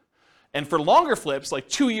happens. And for longer flips, like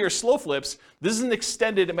 2-year slow flips, this is an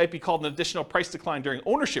extended, it might be called an additional price decline during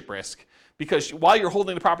ownership risk, because while you're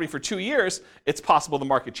holding the property for 2 years, it's possible the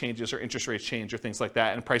market changes or interest rates change or things like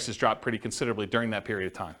that, and prices drop pretty considerably during that period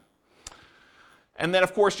of time. And then,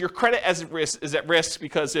 of course, your credit is at risk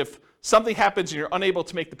because if something happens and you're unable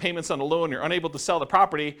to make the payments on the loan, you're unable to sell the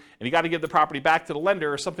property, and you got to give the property back to the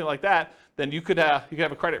lender or something like that, then you could have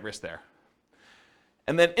a credit risk there.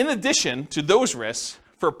 And then in addition to those risks,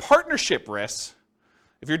 for partnership risks,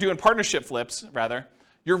 if you're doing partnership flips, rather,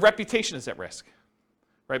 your reputation is at risk,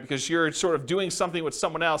 right? Because you're sort of doing something with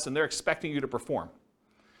someone else and they're expecting you to perform.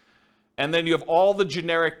 And then you have all the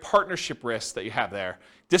generic partnership risks that you have there.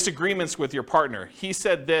 Disagreements with your partner. He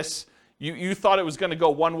said this, you thought it was going to go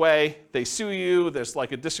one way, they sue you, there's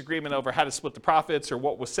like a disagreement over how to split the profits or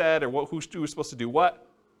what was said or who was supposed to do what.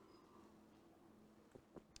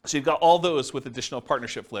 So you've got all those with additional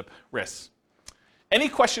partnership flip risks. Any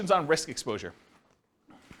questions on risk exposure?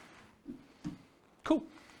 Cool.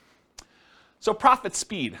 So profit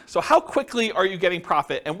speed. So how quickly are you getting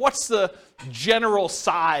profit, and what's the general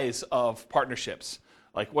size of partnerships?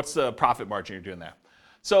 Like what's the profit margin you're doing there?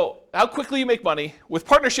 So how quickly you make money. With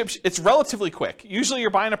partnerships, it's relatively quick. Usually you're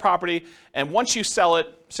buying a property, and once you sell it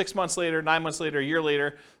 6 months later, 9 months later, a year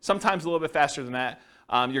later, sometimes a little bit faster than that,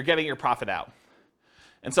 you're getting your profit out.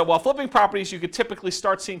 And so while flipping properties, you could typically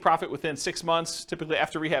start seeing profit within 6 months, typically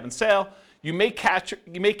after rehab and sale. You may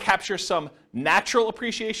capture some natural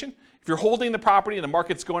appreciation. If you're holding the property and the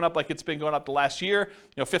market's going up like it's been going up the last year,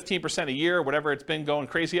 15% a year, whatever it's been going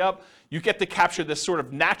crazy up, you get to capture this sort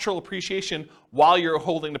of natural appreciation while you're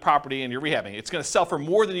holding the property and you're rehabbing. It's going to sell for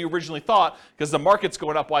more than you originally thought because the market's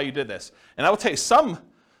going up while you did this. And I will tell you,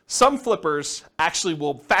 some flippers actually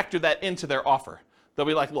will factor that into their offer. They'll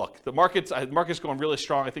be like, look, the market's going really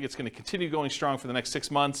strong. I think it's going to continue going strong for the next 6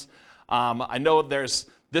 months. I know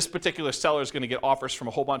this particular seller is going to get offers from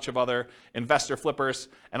a whole bunch of other investor flippers,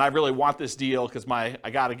 and I really want this deal because I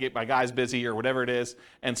got to get my guys busy or whatever it is.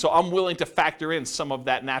 And so I'm willing to factor in some of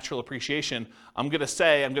that natural appreciation. I'm going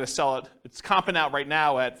to sell it. It's comping out right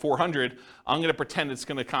now at 400. I'm going to pretend it's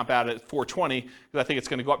going to comp out at 420 because I think it's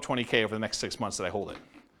going to go up 20K over the next 6 months that I hold it.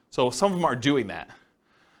 So some of them are doing that.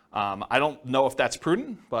 I don't know if that's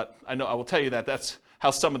prudent, but I will tell you that that's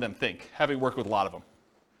how some of them think, having worked with a lot of them.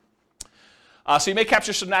 So you may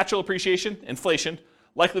capture some natural appreciation, inflation,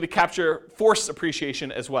 likely to capture forced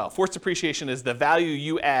appreciation as well. Forced appreciation is the value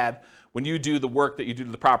you add when you do the work that you do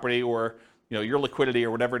to the property or your liquidity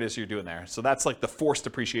or whatever it is you're doing there. So that's like the forced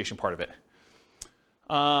appreciation part of it.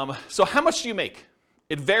 So how much do you make?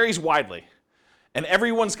 It varies widely, and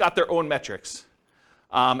everyone's got their own metrics.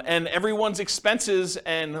 And everyone's expenses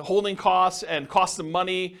and holding costs and costs of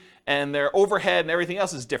money and their overhead and everything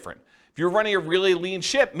else is different. If you're running a really lean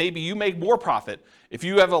ship, maybe you make more profit. If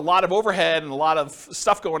you have a lot of overhead and a lot of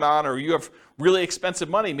stuff going on, or you have really expensive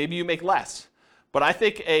money, maybe you make less. But I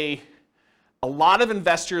think a lot of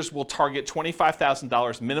investors will target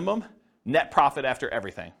 $25,000 minimum net profit after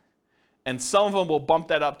everything. And some of them will bump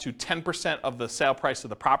that up to 10% of the sale price of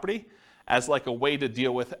the property as like a way to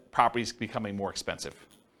deal with properties becoming more expensive.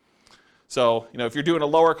 So, if you're doing a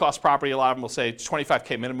lower cost property, a lot of them will say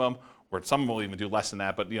 $25K minimum, or some will even do less than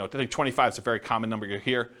that, but I think 25 is a very common number you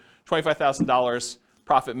hear. $25,000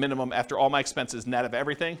 profit minimum after all my expenses net of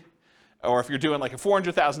everything. Or if you're doing like a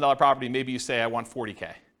 $400,000 property, maybe you say I want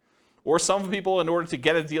 40K. Or some people, in order to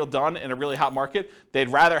get a deal done in a really hot market, they'd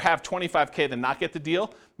rather have 25K than not get the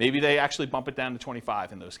deal. Maybe they actually bump it down to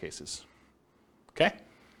 25 in those cases. Okay?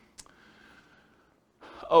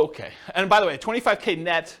 Okay, and by the way, 25K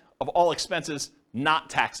net of all expenses, not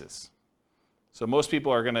taxes. So most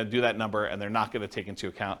people are going to do that number, and they're not going to take into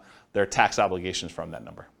account their tax obligations from that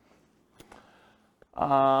number.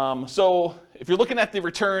 So if you're looking at the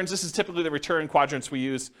returns, this is typically the return quadrants we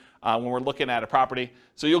use when we're looking at a property.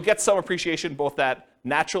 So you'll get some appreciation, both that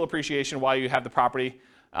natural appreciation while you have the property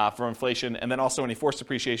from inflation, and then also any forced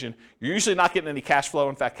appreciation. You're usually not getting any cash flow.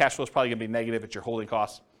 In fact, cash flow is probably going to be negative at your holding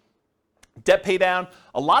costs. Debt pay down,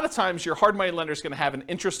 a lot of times your hard money lender is going to have an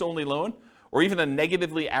interest-only loan or even a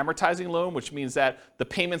negatively amortizing loan, which means that the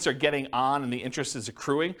payments are getting on and the interest is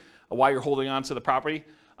accruing while you're holding on to the property.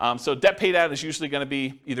 So debt pay down is usually going to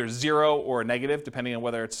be either zero or a negative, depending on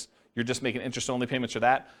whether you're just making interest-only payments or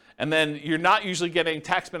that. And then you're not usually getting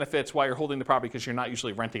tax benefits while you're holding the property because you're not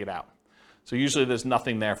usually renting it out. So usually there's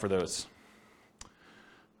nothing there for those.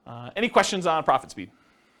 Any questions on profit speed?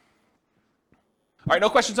 All right, no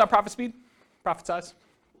questions on profit speed? Profit size?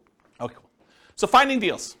 Okay, cool. So finding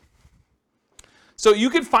deals. So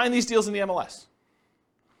you can find these deals in the MLS.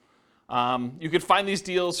 You can find these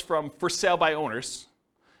deals from for sale by owners.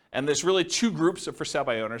 And there's really two groups of for sale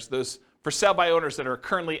by owners. Those for sale by owners that are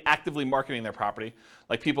currently actively marketing their property,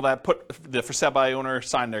 like people that put the for sale by owner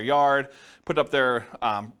sign their yard, put up their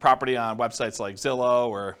property on websites like Zillow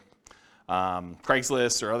or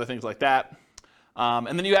Craigslist or other things like that.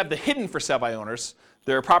 And then you have the hidden for sale by owners.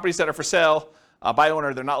 There are properties that are for sale by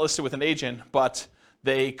owner. They're not listed with an agent, but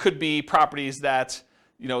they could be properties that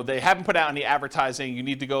they haven't put out any advertising. You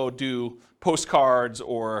need to go do postcards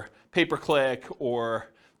or pay-per-click or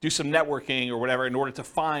do some networking or whatever in order to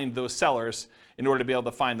find those sellers, in order to be able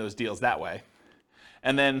to find those deals that way.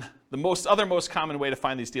 And then the other most common way to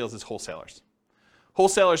find these deals is wholesalers.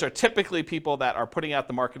 Wholesalers are typically people that are putting out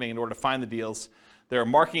the marketing in order to find the deals. They're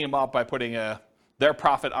marking them up by putting their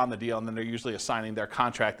profit on the deal, and then they're usually assigning their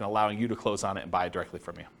contract and allowing you to close on it and buy it directly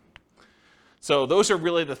from you. So those are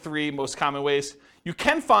really the three most common ways. You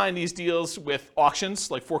can find these deals with auctions,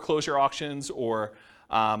 like foreclosure auctions or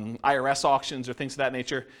IRS auctions or things of that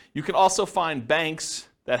nature. You can also find banks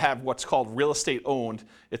that have what's called real estate owned.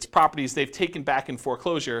 It's properties they've taken back in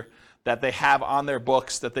foreclosure that they have on their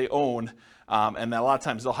books that they own, and a lot of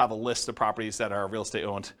times they'll have a list of properties that are real estate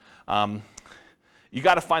owned. You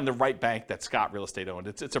got to find the right bank that's got real estate owned.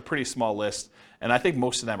 It's a pretty small list, and I think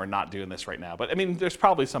most of them are not doing this right now. But I mean, there's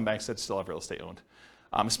probably some banks that still have real estate owned,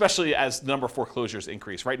 especially as the number of foreclosures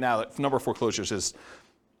increase. Right now, the number of foreclosures is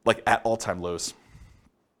like at all-time lows.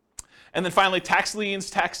 And then finally, tax liens,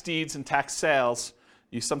 tax deeds, and tax sales.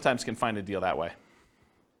 You sometimes can find a deal that way.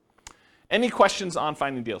 Any questions on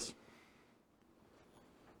finding deals?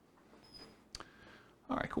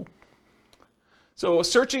 All right, cool. So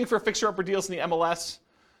searching for fixer-upper deals in the MLS.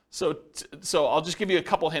 So I'll just give you a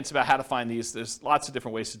couple hints about how to find these. There's lots of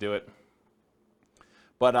different ways to do it.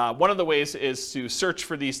 But one of the ways is to search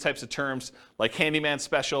for these types of terms like handyman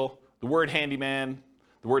special, the word handyman,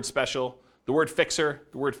 the word special, the word fixer,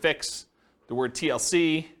 the word fix, the word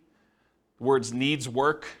TLC, the words needs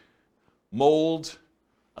work, mold,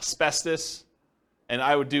 asbestos, and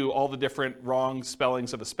I would do all the different wrong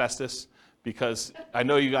spellings of asbestos because I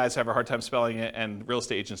know you guys have a hard time spelling it and real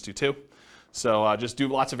estate agents do too. So just do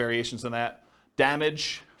lots of variations on that.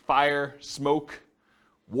 Damage, fire, smoke,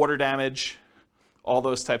 water damage, all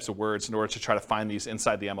those types of words in order to try to find these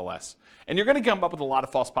inside the MLS. And you're going to come up with a lot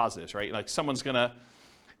of false positives, right? Like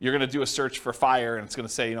you're going to do a search for fire and it's going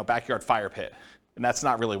to say, backyard fire pit. And that's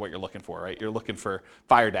not really what you're looking for, right? You're looking for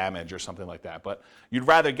fire damage or something like that. But you'd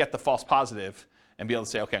rather get the false positive and be able to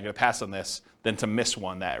say, okay, I'm going to pass on this than to miss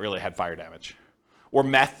one that really had fire damage. Or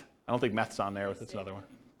meth. I don't think meth's on there. That's another one.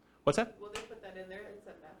 What's that? Will they put that in there? It's a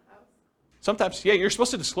meth house? Sometimes. Yeah, you're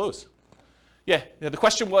supposed to disclose. Yeah, the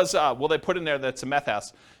question was, will they put in there that it's a meth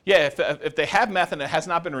house? Yeah, if they have meth and it has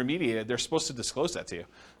not been remediated, they're supposed to disclose that to you.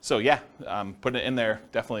 So yeah, putting it in there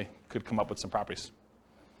definitely could come up with some properties.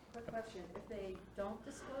 Quick question, if they don't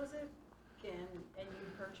disclose it, and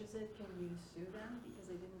you purchase it, can you sue them because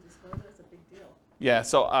they didn't disclose it? It's a big deal. Yeah,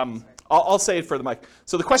 so I'll say it for the mic.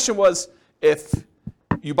 So the question was, if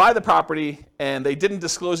you buy the property and they didn't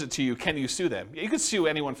disclose it to you, can you sue them? You could sue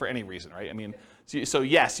anyone for any reason, right? I mean, so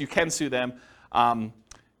yes, you can sue them. Now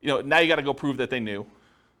you got to go prove that they knew.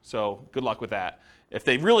 So good luck with that. If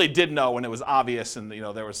they really did know and it was obvious and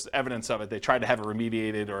there was evidence of it, they tried to have it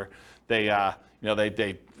remediated, or they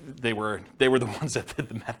were the ones that did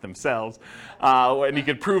the meth themselves, and you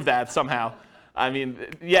could prove that somehow. I mean,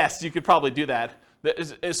 yes, you could probably do that.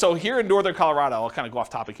 So here in northern Colorado, I'll kind of go off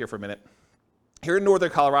topic here for a minute. Here in northern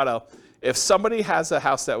Colorado, if somebody has a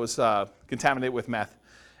house that was contaminated with meth,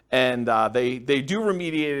 and they do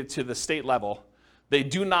remediate it to the state level, they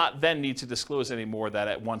do not then need to disclose anymore that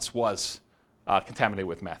it once was contaminated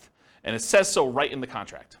with meth. And it says so right in the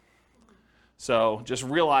contract. So just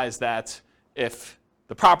realize that if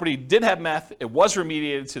the property did have meth, it was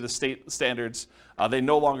remediated to the state standards, they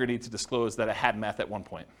no longer need to disclose that it had meth at one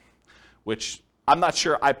point, which I'm not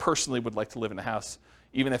sure I personally would like to live in a house,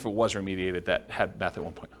 even if it was remediated, that had meth at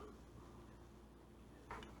one point.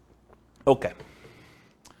 Okay.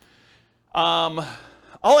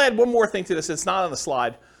 I'll add one more thing to this. It's not on the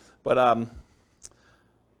slide, but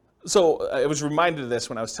so I was reminded of this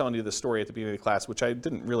when I was telling you the story at the beginning of the class, which I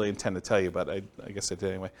didn't really intend to tell you, but I guess I did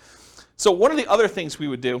anyway. So one of the other things we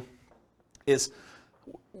would do is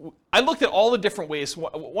I looked at all the different ways.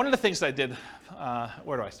 One of the things that I did,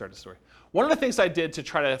 where do I start the story? One of the things I did to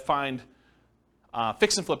try to find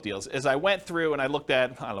fix and flip deals is I went through and I looked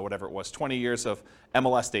at, I don't know, whatever it was, 20 years of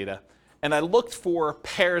MLS data. And I looked for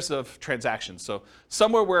pairs of transactions. So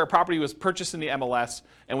somewhere where a property was purchased in the MLS,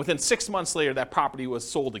 and within 6 months later, that property was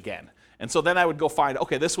sold again. And so then I would go find,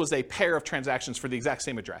 okay, this was a pair of transactions for the exact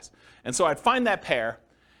same address. And so I'd find that pair,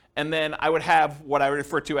 and then I would have what I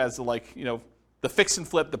refer to as the fix and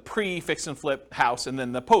flip, the pre-fix and flip house, and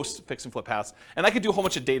then the post-fix and flip house. And I could do a whole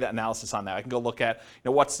bunch of data analysis on that. I can go look at,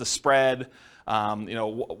 what's the spread,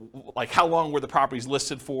 like how long were the properties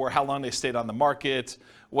listed for, how long they stayed on the market,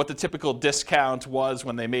 what the typical discount was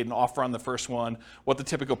when they made an offer on the first one, what the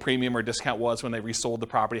typical premium or discount was when they resold the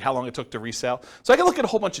property, how long it took to resell. So I can look at a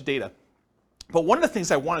whole bunch of data. But one of the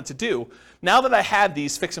things I wanted to do, now that I had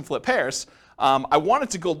these fix and flip pairs, I wanted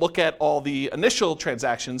to go look at all the initial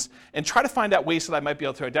transactions and try to find out ways that I might be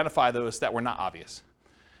able to identify those that were not obvious.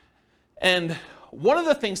 And one of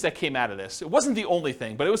the things that came out of this, it wasn't the only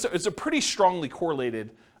thing, but it was a pretty strongly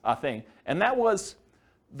correlated thing, and that was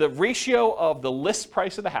the ratio of the list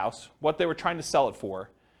price of the house, what they were trying to sell it for,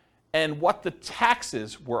 and what the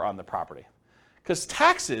taxes were on the property. Because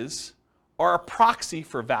taxes are a proxy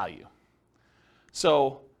for value.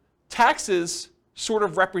 So taxes sort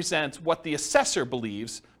of represent what the assessor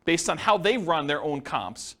believes, based on how they run their own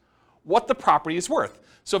comps, what the property is worth.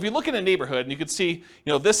 So if you look in a neighborhood and you can see,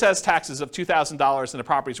 this has taxes of $2,000 and the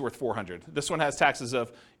property is worth $400. This one has taxes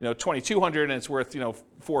of, $2,200 and it's worth,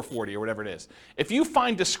 $440 or whatever it is. If you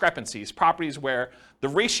find discrepancies, properties where the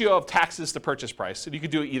ratio of taxes to purchase price, and you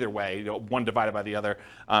could do it either way, one divided by the other,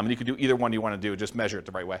 and you could do either one you want to do, just measure it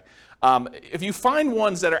the right way. If you find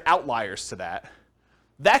ones that are outliers to that,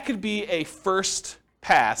 that could be a first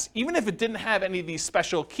pass, even if it didn't have any of these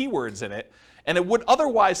special keywords in it, and it would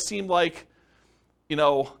otherwise seem like,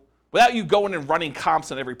 without you going and running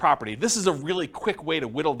comps on every property, this is a really quick way to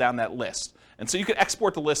whittle down that list. And so you could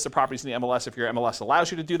export the list of properties in the MLS if your MLS allows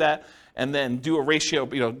you to do that, and then do a ratio,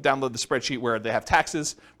 download the spreadsheet where they have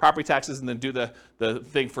taxes, property taxes, and then do the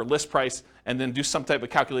thing for list price, and then do some type of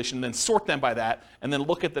calculation, and then sort them by that, and then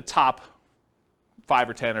look at the top 5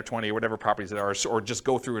 or 10 or 20 or whatever properties there are, or just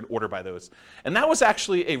go through and order by those. And that was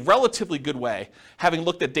actually a relatively good way, having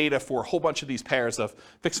looked at data for a whole bunch of these pairs of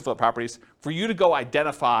fix and flip properties, for you to go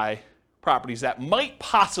identify properties that might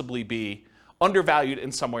possibly be undervalued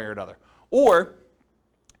in some way or another. Or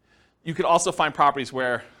you could also find properties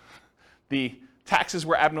where the taxes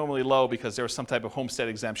were abnormally low because there was some type of homestead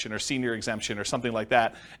exemption or senior exemption or something like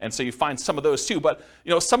that. And so you find some of those too. But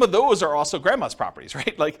some of those are also grandma's properties,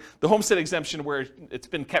 right? Like the homestead exemption where it's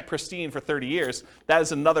been kept pristine for 30 years, that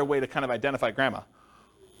is another way to kind of identify grandma.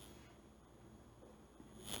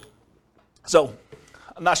 So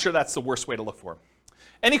I'm not sure that's the worst way to look for.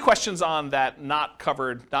 Any questions on that not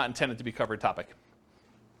intended to be covered topic?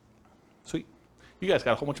 Sweet. You guys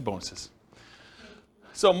got a whole bunch of bonuses.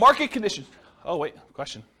 So market conditions. Oh, wait,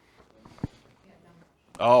 question.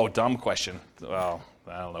 Oh, dumb question. Well,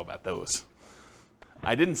 I don't know about those.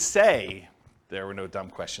 I didn't say there were no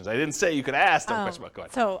dumb questions. I didn't say you could ask dumb questions. Go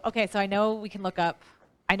ahead. So I know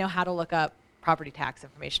I know how to look up property tax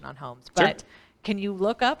information on homes, but can you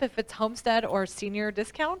look up if it's homestead or senior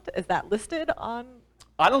discount? Is that listed on?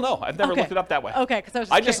 I don't know. I've never looked it up that way. Okay,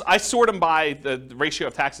 because I sort them by the ratio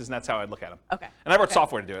of taxes, and that's how I look at them. Okay. And I wrote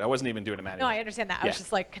software to do it. I wasn't even doing it manually. No, I understand that. I was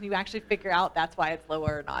just like, can you actually figure out that's why it's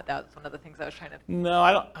lower or not? That was one of the things I was trying to. No,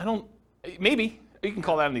 I don't. Maybe you can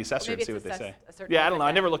call that in the assessor and see what they say. Yeah, I don't know.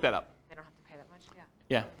 I never looked that up. They don't have to pay that much.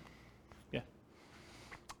 Yeah. Yeah.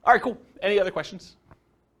 All right, cool. Any other questions?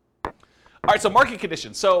 All right, so market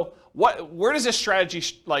conditions. So where does this strategy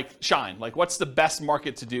shine? Like, what's the best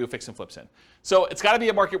market to do fix and flips in? So it's got to be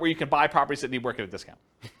a market where you can buy properties that need work at a discount.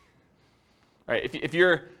 All right, if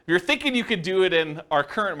you're thinking you could do it in our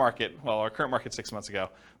current market, well, our current market 6 months ago,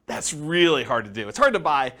 that's really hard to do. It's hard to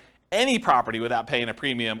buy any property without paying a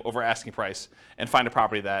premium over asking price and find a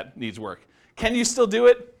property that needs work. Can you still do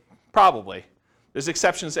it? Probably. There's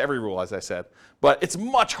exceptions to every rule, as I said, but it's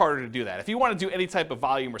much harder to do that. If you want to do any type of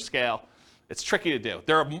volume or scale, it's tricky to do.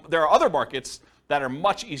 There are other markets that are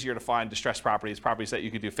much easier to find distressed properties that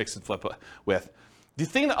you could do fix and flip with.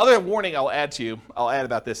 The other warning I'll add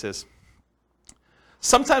about this is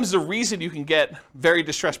sometimes the reason you can get very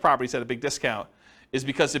distressed properties at a big discount is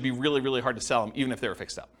because it'd be really, really hard to sell them even if they were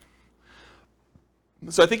fixed up.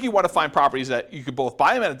 So I think you want to find properties that you could both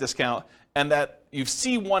buy them at a discount and that you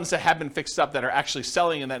see ones that have been fixed up that are actually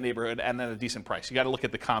selling in that neighborhood and at a decent price. You got to look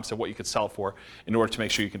at the comps of what you could sell for in order to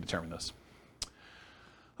make sure you can determine those.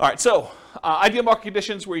 All right, so ideal market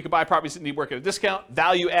conditions where you can buy properties that need work at a discount,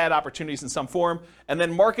 value add opportunities in some form, and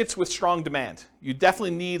then markets with strong demand. You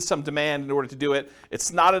definitely need some demand in order to do it.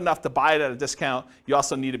 It's not enough to buy it at a discount. You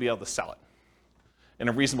also need to be able to sell it in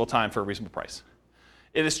a reasonable time for a reasonable price.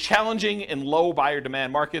 It is challenging in low buyer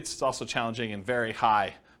demand markets. It's also challenging in very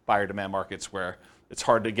high buyer demand markets where it's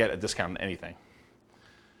hard to get a discount on anything.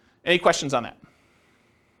 Any questions on that?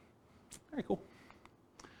 Very cool.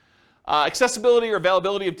 Accessibility or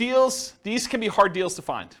availability of deals. These can be hard deals to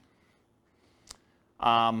find.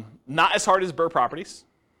 Not as hard as BRRRR properties.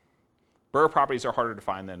 BRRRR properties are harder to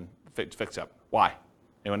find than fix up. Why?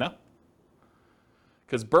 Anyone know?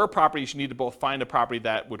 Because BRRRR properties, you need to both find a property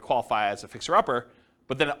that would qualify as a fixer-upper,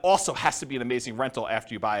 but then it also has to be an amazing rental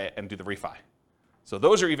after you buy it and do the refi. So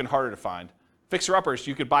those are even harder to find. Fixer-uppers,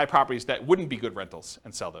 you could buy properties that wouldn't be good rentals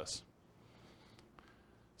and sell those.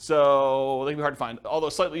 So they can be hard to find, although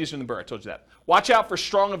slightly easier than Burr, I told you that. Watch out for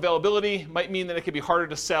strong availability. Might mean that it can be harder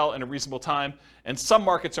to sell in a reasonable time. And some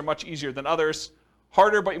markets are much easier than others.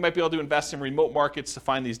 Harder, but you might be able to invest in remote markets to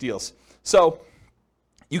find these deals. So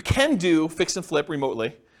you can do fix and flip remotely.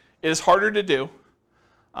 It is harder to do.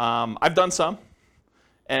 I've done some,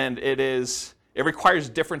 and it requires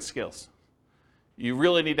different skills. You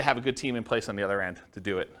really need to have a good team in place on the other end to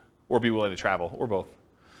do it, or be willing to travel, or both.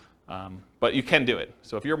 But you can do it.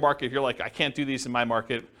 So if you're like, I can't do these in my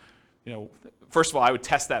market, first of all, I would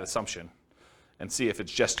test that assumption and see if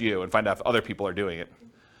it's just you and find out if other people are doing it.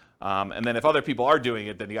 And then if other people are doing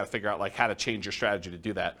it, then you got to figure out like how to change your strategy to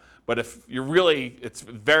do that. But if it's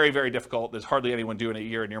very, very difficult, there's hardly anyone doing it a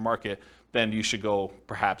year in your market, then you should go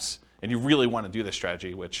perhaps, and you really want to do this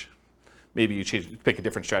strategy, which maybe you pick a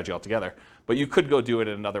different strategy altogether. But you could go do it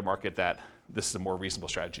in another market that this is a more reasonable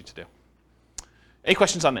strategy to do. Any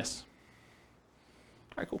questions on this?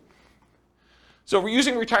 All right, cool. So we're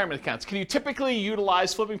using retirement accounts. Can you typically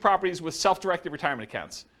utilize flipping properties with self-directed retirement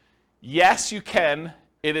accounts? Yes, you can.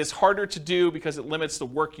 It is harder to do because it limits the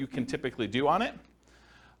work you can typically do on it.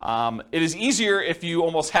 It is easier if you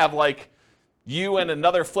almost have like you and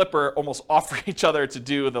another flipper almost offer each other to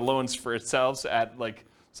do the loans for itself at like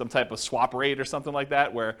some type of swap rate or something like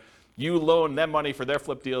that, where you loan them money for their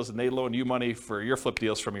flip deals and they loan you money for your flip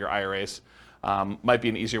deals from your IRAs. Might be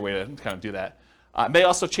an easier way to kind of do that. It may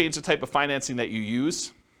also change the type of financing that you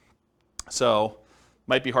use. So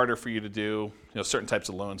might be harder for you to do certain types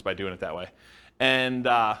of loans by doing it that way. And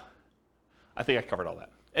I think I covered all that.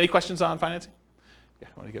 Any questions on financing? Yeah,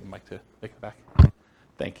 I want to give Mike to take it back.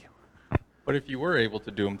 Thank you. But if you were able to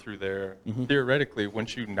do them through there, theoretically,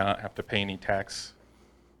 wouldn't you not have to pay any tax?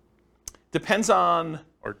 Depends on...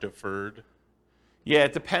 Or deferred? Yeah,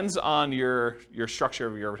 it depends on your structure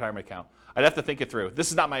of your retirement account. I'd have to think it through. This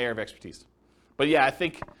is not my area of expertise. But yeah, I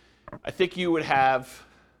think you would have...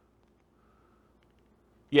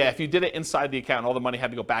 Yeah, if you did it inside the account, all the money had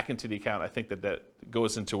to go back into the account. I think that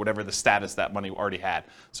goes into whatever the status that money already had.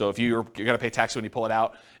 So if you're going to pay tax when you pull it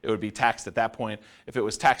out, it would be taxed at that point. If it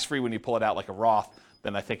was tax-free when you pull it out like a Roth,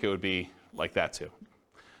 then I think it would be like that too.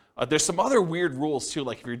 There's some other weird rules too,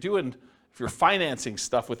 like if you're financing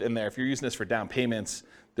stuff within there, if you're using this for down payments,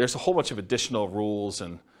 there's a whole bunch of additional rules,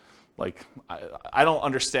 and like I don't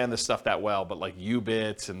understand this stuff that well, but like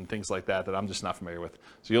UBITs and things like that I'm just not familiar with.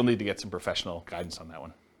 So you'll need to get some professional guidance on that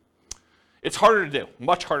one. It's harder to do,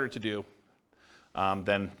 much harder to do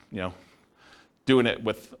than doing it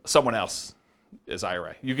with someone else's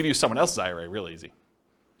IRA. You can use someone else's IRA real easy.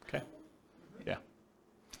 Okay? Yeah.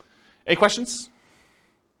 Any questions?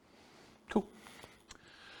 Cool.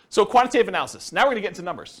 So quantitative analysis. Now we're going to get into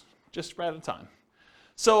numbers, just right at time.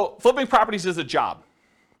 So flipping properties is a job.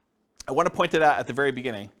 I want to point to that at the very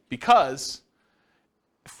beginning because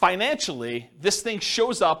financially, this thing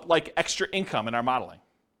shows up like extra income in our modeling.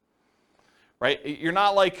 Right? We're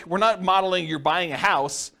not modeling you're buying a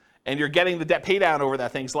house and you're getting the debt pay down over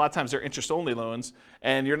that thing. So a lot of times they're interest-only loans,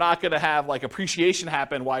 and you're not going to have like appreciation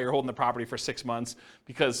happen while you're holding the property for 6 months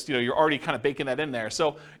because you're already kind of baking that in there.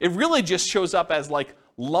 So it really just shows up as like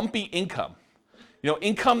lumpy income.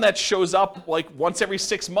 Income that shows up like once every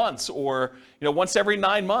 6 months or once every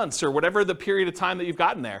 9 months or whatever the period of time that you've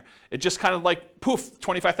gotten there. It just kind of like poof,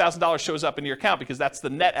 $25,000 shows up in your account because that's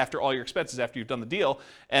the net after all your expenses after you've done the deal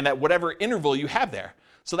and at whatever interval you have there.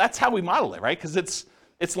 So that's how we model it, right? Because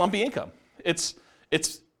it's lumpy income. It's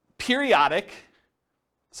periodic,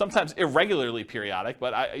 sometimes irregularly periodic,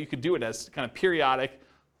 but you could do it as kind of periodic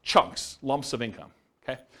chunks, lumps of income.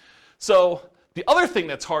 Okay. So the other thing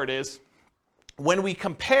that's hard is when we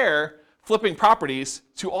compare flipping properties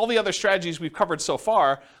to all the other strategies we've covered so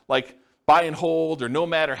far, like buy and hold or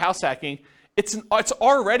nomad or house hacking, it's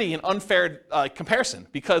already an unfair comparison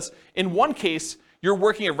because in one case, you're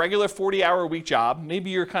working a regular 40-hour-a-week job. Maybe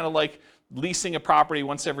you're kind of like leasing a property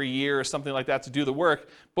once every year or something like that to do the work.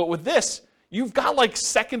 But with this, you've got like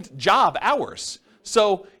second job hours.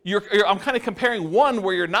 So I'm kind of comparing one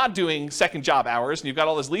where you're not doing second job hours and you've got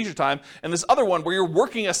all this leisure time, and this other one where you're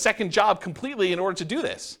working a second job completely in order to do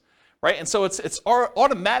this, right? And so it's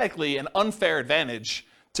automatically an unfair advantage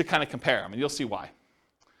to kind of compare them, and you'll see why.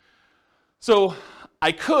 So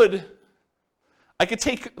I could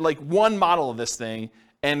take like one model of this thing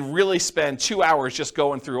and really spend 2 hours just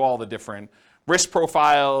going through all the different risk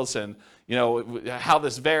profiles and how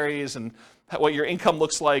this varies and what your income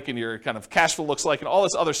looks like and your kind of cash flow looks like and all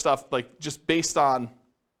this other stuff, like just based on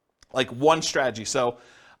like one strategy. So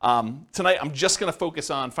tonight I'm just going to focus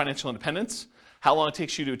on financial independence, how long it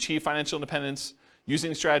takes you to achieve financial independence using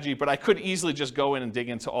the strategy, but I could easily just go in and dig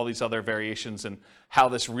into all these other variations and how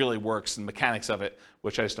this really works and mechanics of it,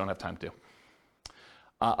 which I just don't have time to.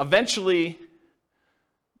 Eventually,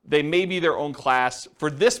 they may be their own class. For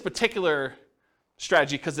this particular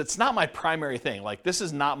strategy, because it's not my primary thing, like this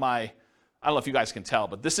is not my, I don't know if you guys can tell,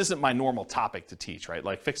 but this isn't my normal topic to teach, right?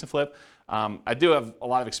 Like fix and flip. I do have a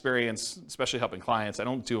lot of experience, especially helping clients. I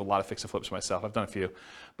don't do a lot of fix and flips myself. I've done a few.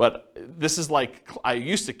 But this is like, I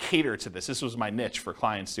used to cater to this. This was my niche for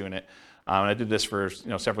clients doing it. And I did this for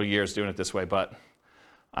several years doing it this way. But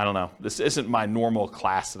I don't know. This isn't my normal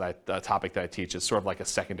class topic that I teach. It's sort of like a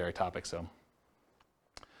secondary topic. So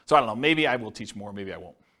I don't know. Maybe I will teach more. Maybe I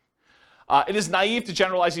won't. It is naive to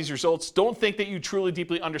generalize these results. Don't think that you truly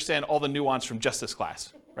deeply understand all the nuance from just this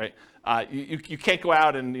class, right? You can't go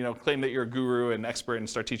out and claim that you're a guru and expert and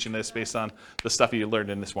start teaching this based on the stuff you learned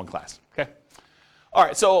in this one class, okay? All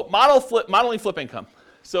right, so modeling flip income.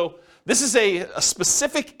 So this is a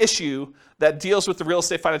specific issue that deals with the real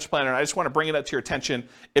estate financial planner, and I just want to bring it up to your attention.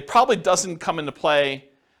 It probably doesn't come into play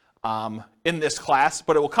in this class,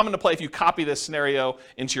 but it will come into play if you copy this scenario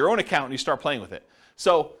into your own account and you start playing with it.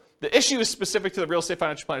 So the issue is specific to the real estate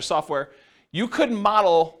financial planner software. You could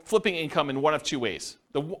model flipping income in one of two ways.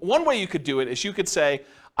 The one way you could do it is you could say,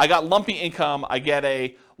 I got lumpy income, I get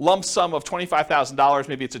a lump sum of $25,000,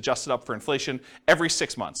 maybe it's adjusted up for inflation, every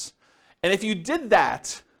 6 months. And if you did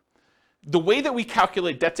that, the way that we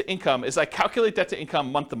calculate debt to income is I calculate debt to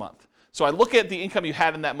income month to month. So I look at the income you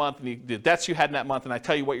had in that month and the debts you had in that month, and I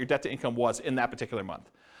tell you what your debt to income was in that particular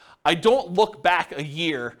month. I don't look back a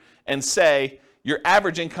year and say, your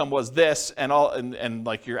average income was this, and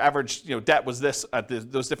like your average debt was this at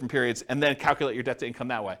those different periods, and then calculate your debt to income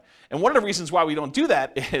that way. And one of the reasons why we don't do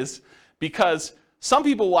that is because some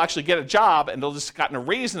people will actually get a job and they'll just gotten a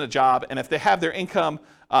raise in a job, and if they have their income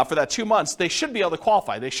for that 2 months, they should be able to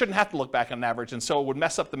qualify. They shouldn't have to look back on an average, and so it would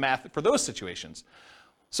mess up the math for those situations.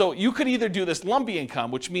 So you could either do this lumpy income,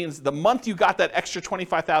 which means the month you got that extra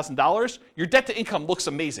 $25,000, your debt to income looks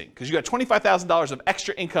amazing because you got $25,000 of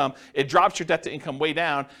extra income. It drops your debt to income way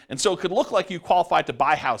down, and so it could look like you qualified to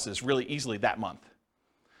buy houses really easily that month.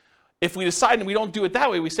 If we decide and we don't do it that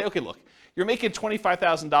way, we say, okay, look, you're making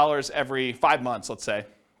 $25,000 every 5 months, let's say.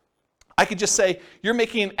 I could just say you're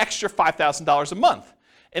making an extra $5,000 a month.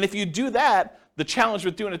 And if you do that, the challenge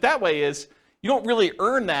with doing it that way is you don't really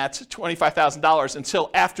earn that $25,000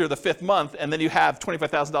 until after the 5th month, and then you have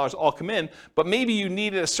 $25,000 all come in, but maybe you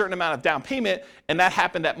needed a certain amount of down payment, and that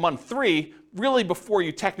happened at month 3, really before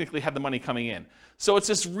you technically had the money coming in. So it's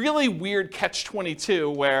this really weird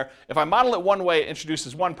catch-22 where if I model it one way, it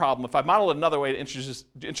introduces one problem. If I model it another way, it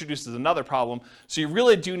introduces another problem. So you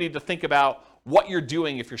really do need to think about what you're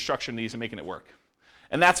doing if you're structuring these and making it work.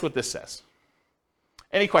 And that's what this says.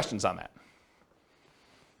 Any questions on that?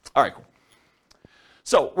 All right, cool.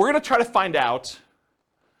 So we're going to try to find out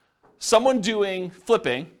someone doing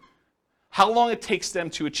flipping, how long it takes them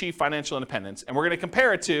to achieve financial independence, and we're going to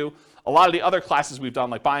compare it to a lot of the other classes we've done,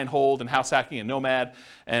 like buy and hold and house hacking and Nomad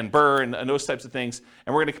and Burr and those types of things,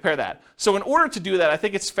 and we're going to compare that. So in order to do that, I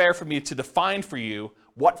think it's fair for me to define for you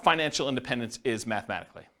what financial independence is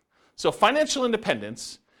mathematically. So financial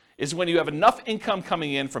independence is when you have enough income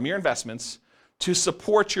coming in from your investments to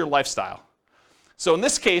support your lifestyle. So in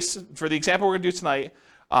this case, for the example we're going to do tonight,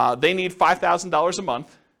 they need $5,000 a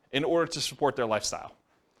month in order to support their lifestyle.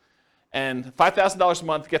 And $5,000 a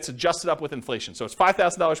month gets adjusted up with inflation. So it's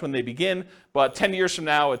 $5,000 when they begin, but 10 years from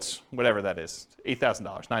now, it's whatever that is,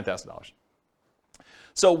 $8,000, $9,000.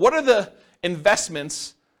 So what are the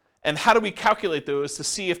investments, and how do we calculate those to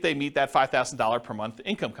see if they meet that $5,000 per month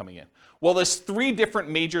income coming in? Well, there's 3 different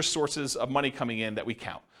major sources of money coming in that we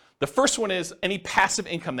count. The first one is any passive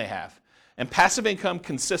income they have. And passive income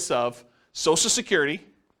consists of Social Security,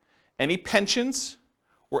 any pensions,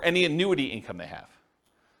 or any annuity income they have.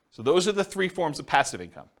 So those are the 3 forms of passive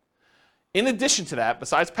income. In addition to that,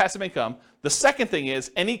 besides passive income, the second thing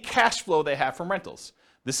is any cash flow they have from rentals.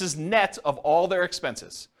 This is net of all their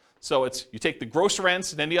expenses. So it's you take the gross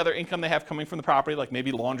rents and any other income they have coming from the property, like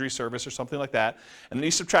maybe laundry service or something like that, and then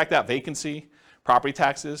you subtract out vacancy, property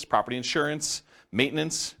taxes, property insurance,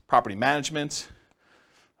 maintenance, property management,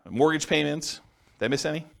 mortgage payments. Did I miss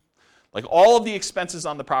any? Like all of the expenses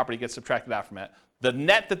on the property get subtracted out from it. The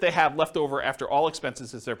net that they have left over after all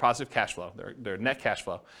expenses is their positive cash flow, their net cash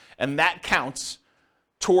flow. And that counts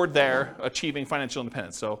toward their achieving financial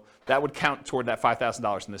independence. So that would count toward that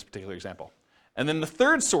 $5,000 in this particular example. And then the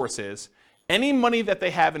third source is any money that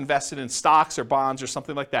they have invested in stocks or bonds or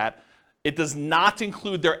something like that, it does not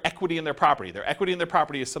include their equity in their property. Their equity in their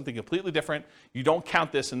property is something completely different. You don't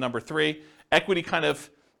count this in number 3. Equity kind of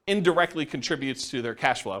indirectly contributes to their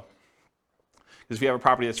cash flow. because if you have a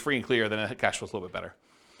property that's free and clear, then the cash flow is a little bit better.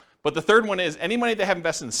 But the third one is any money they have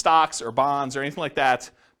invested in stocks or bonds or anything like that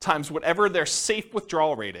times whatever their safe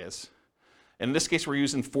withdrawal rate is. In this case, we're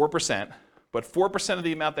using 4%, but 4% of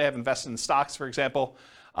the amount they have invested in stocks, for example,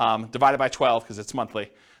 divided by 12 because it's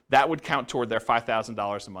monthly, that would count toward their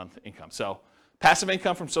 $5,000 a month income. So passive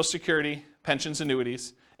income from Social Security, pensions,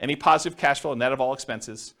 annuities, any positive cash flow net of all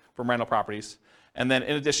expenses from rental properties, and then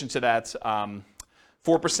in addition to that,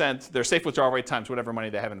 4%, their safe withdrawal rate times whatever money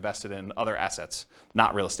they have invested in other assets,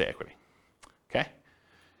 not real estate equity. Okay?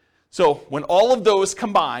 So when all of those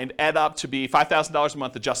combined add up to be $5,000 a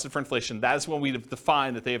month adjusted for inflation, that is when we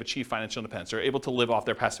define that they have achieved financial independence. They're able to live off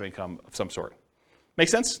their passive income of some sort. Make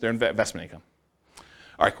sense? Their investment income.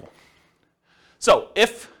 All right, cool. So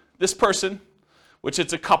if this person, which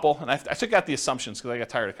it's a couple, and I took out the assumptions because I got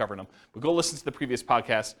tired of covering them, but go listen to the previous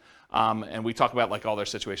podcast, and we talk about like all their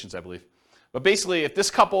situations, I believe. But basically, if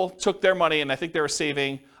this couple took their money, and I think they were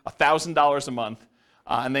saving $1,000 a month,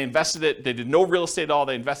 and they invested it, they did no real estate at all,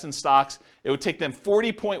 they invested in stocks, it would take them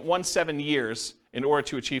 40.17 years in order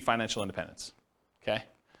to achieve financial independence. Okay?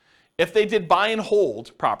 If they did buy and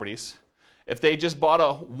hold properties, if they just bought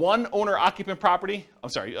a one owner occupant property,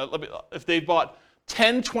 if they bought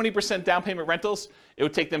 10, 20% down payment rentals, it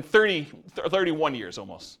would take them 31 years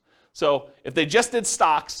almost. So if they just did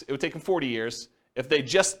stocks, it would take them 40 years. If they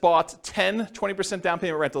just bought 10, 20% down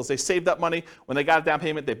payment rentals, they saved up money. When they got a down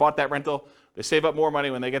payment, they bought that rental. They save up more money.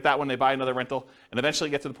 When they get that one, they buy another rental, and eventually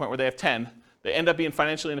get to the point where they have 10. They end up being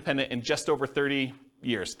financially independent in just over 30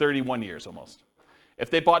 years, 31 years almost. If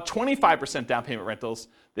they bought 25% down payment rentals,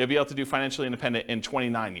 they'll be able to do financially independent in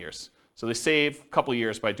 29 years. So they save a couple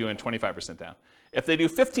years by doing 25% down. If they do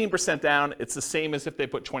 15% down, it's the same as if they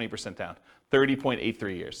put 20% down,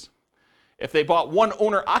 30.83 years. If they bought one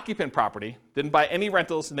owner-occupant property, didn't buy any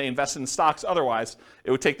rentals, and they invested in stocks otherwise, it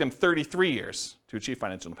would take them 33 years to achieve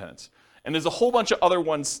financial independence. And there's a whole bunch of other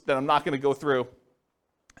ones that I'm not going to go through.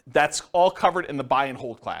 That's all covered in the buy and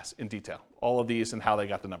hold class in detail, all of these and how they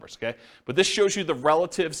got the numbers, okay? But this shows you the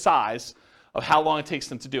relative size of how long it takes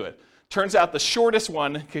them to do it. Turns out the shortest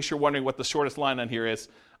one, in case you're wondering what the shortest line on here is,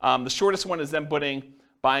 the shortest one is them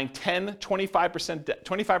buying 10,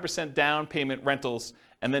 25% down payment rentals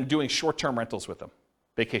and then doing short-term rentals with them,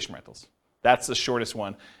 vacation rentals. That's the shortest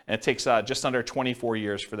one, and it takes just under 24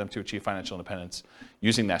 years for them to achieve financial independence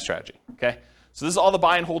using that strategy, okay? So this is all the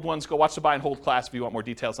buy and hold ones. Go watch the buy and hold class if you want more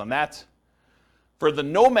details on that. For the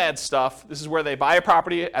nomad stuff, this is where they buy a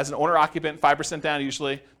property as an owner-occupant, 5% down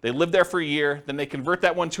usually. They live there for a year, then they convert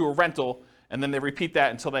that one to a rental, and then they repeat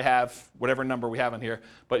that until they have whatever number we have on here,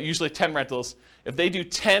 but usually 10 rentals. If they do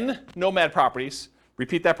 10 nomad properties,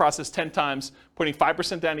 repeat that process 10 times, putting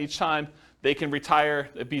 5% down each time, they can retire,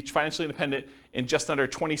 be financially independent in just under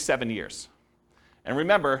 27 years. And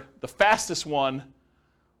remember, the fastest one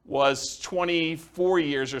was 24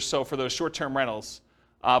 years or so for those short-term rentals,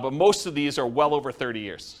 but most of these are well over 30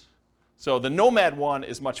 years. So the nomad one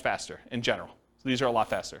is much faster in general. So these are a lot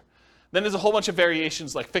faster. Then there's a whole bunch of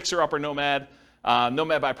variations like fixer-upper nomad,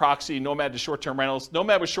 nomad by proxy, nomad to short-term rentals.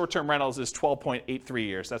 Nomad with short-term rentals is 12.83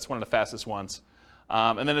 years. That's one of the fastest ones.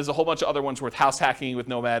 And then there's a whole bunch of other ones with house hacking with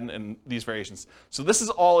nomad and these variations. So this is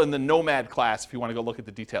all in the nomad class if you want to go look at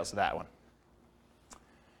the details of that one.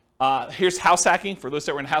 Here's house hacking for those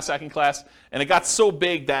that were in house hacking class. And it got so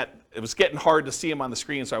big that it was getting hard to see them on the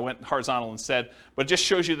screen, so I went horizontal instead. But it just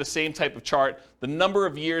shows you the same type of chart, the number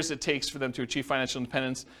of years it takes for them to achieve financial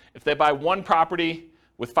independence. If they buy one property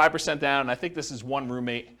with 5% down, and I think this is one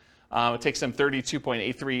roommate, it takes them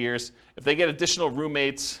 32.83 years. If they get additional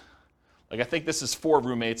roommates, like I think this is 4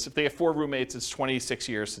 roommates. If they have 4 roommates, it's 26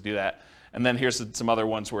 years to do that. And then here's some other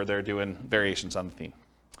ones where they're doing variations on the theme.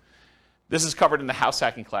 This is covered in the house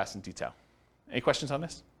hacking class in detail. Any questions on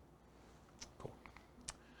this? Cool.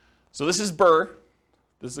 So this is BRRRR.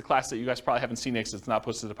 This is a class that you guys probably haven't seen yet because it's not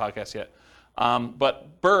posted to the podcast yet.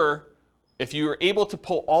 But BRRRR, if you are able to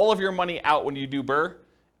pull all of your money out when you do BRRRR,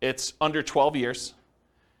 it's under 12 years.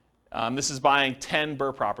 This is buying 10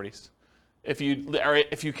 BRRRR properties. If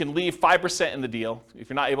you can leave 5% in the deal, if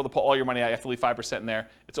you're not able to pull all your money out, you have to leave 5% in there.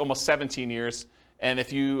 It's almost 17 years. And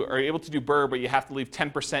if you are able to do BRRRR, but you have to leave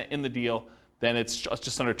 10% in the deal, then it's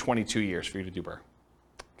just under 22 years for you to do BRRRR.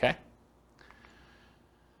 Okay?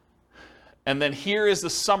 And then here is the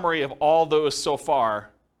summary of all those so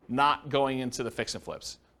far, not going into the fix and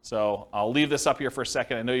flips. So I'll leave this up here for a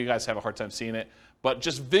second. I know you guys have a hard time seeing it, but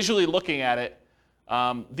just visually looking at it,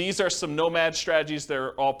 these are some nomad strategies.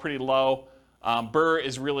 They're all pretty low. BRRRR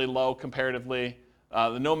is really low comparatively.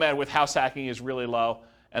 The nomad with house hacking is really low.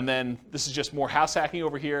 And then this is just more house hacking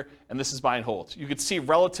over here, and this is buy and hold. You could see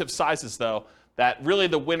relative sizes, though, that really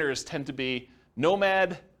the winners tend to be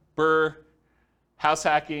nomad, BRRRR, house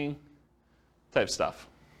hacking type stuff.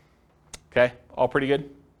 Okay, all pretty good?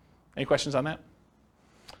 Any questions on that?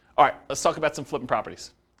 All right, let's talk about some flipping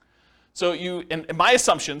properties. So in my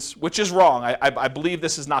assumptions, which is wrong, I believe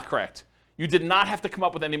this is not correct, you did not have to come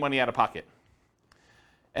up with any money out of pocket.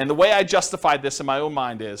 And the way I justified this in my own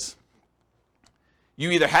mind is,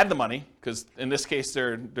 you either had the money, because in this case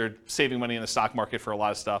they're saving money in the stock market for a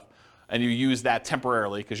lot of stuff, and you use that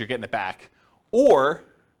temporarily because you're getting it back, or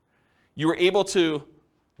you were able to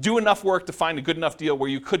do enough work to find a good enough deal where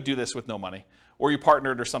you could do this with no money, or you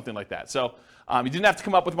partnered or something like that. So you didn't have to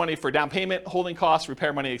come up with money for down payment, holding costs,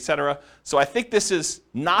 repair money, etc. So I think this is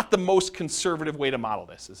not the most conservative way to model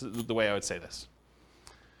this. This is the way I would say this.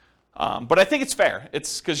 But I think it's fair.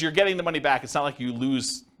 It's because you're getting the money back. It's not like you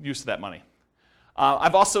lose use of that money.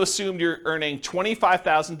 I've also assumed you're earning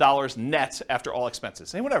 $25,000 net after all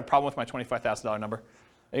expenses. Anyone have a problem with my $25,000 number?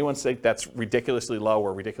 Anyone think that's ridiculously low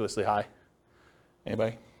or ridiculously high?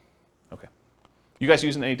 Anybody? Okay. You guys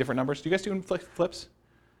using any different numbers? Do you guys do flips?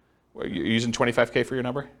 Are you using 25K for your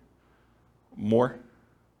number? More?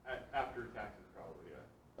 After taxes, probably,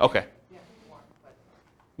 yeah. Okay. Yeah, more. But,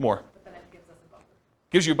 More. but then it gives us a buffer.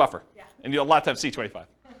 Gives you a buffer. Yeah. And you'll a lot of times see 25.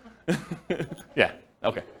 Yeah,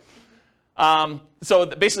 okay. So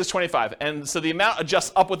basically it's 25. And so the amount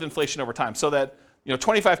adjusts up with inflation over time so that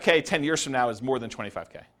 25K 10 years from now is more than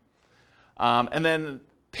 25K. And then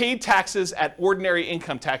paid taxes at ordinary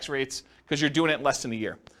income tax rates because you're doing it in less than a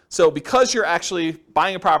year. So because you're actually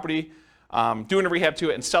buying a property, doing a rehab to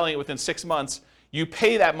it, and selling it within 6 months, you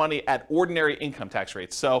pay that money at ordinary income tax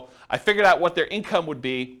rates. So I figured out what their income would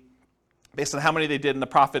be based on how many they did in the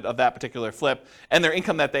profit of that particular flip and their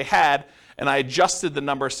income that they had, and I adjusted the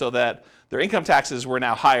number so that their income taxes were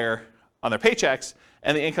now higher on their paychecks,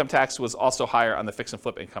 and the income tax was also higher on the fix and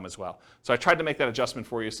flip income as well. So I tried to make that adjustment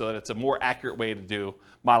for you so that it's a more accurate way to do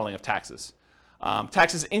modeling of taxes.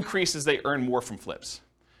 Taxes increase as they earn more from flips.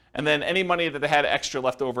 And then any money that they had extra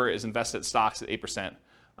left over is invested in stocks at 8%.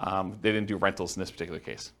 They didn't do rentals in this particular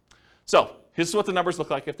case. So here's what the numbers look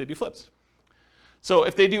like if they do flips. So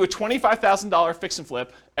if they do a $25,000 fix and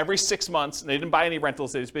flip every 6 months, and they didn't buy any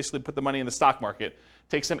rentals, they just basically put the money in the stock market, it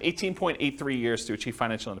takes them 18.83 years to achieve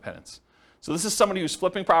financial independence. So this is somebody who's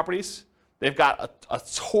flipping properties. They've got a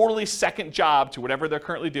totally second job to whatever they're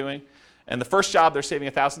currently doing. And the first job, they're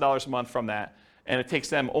saving $1,000 a month from that. And it takes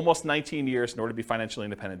them almost 19 years in order to be financially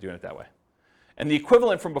independent doing it that way. And the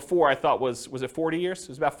equivalent from before, I thought, was it 40 years? It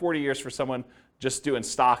was about 40 years for someone just doing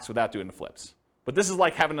stocks without doing the flips. But this is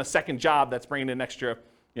like having a second job that's bringing in an extra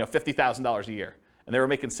 $50,000 a year. And they were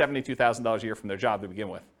making $72,000 a year from their job to begin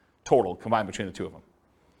with, total, combined between the two of them.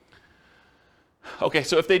 Okay,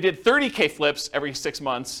 so if they did 30K flips every 6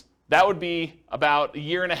 months, that would be about a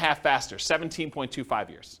year and a half faster, 17.25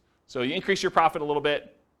 years. So you increase your profit a little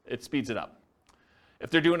bit, it speeds it up. If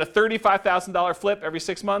they're doing a $35,000 flip every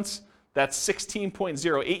 6 months, that's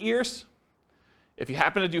 16.08 years. If you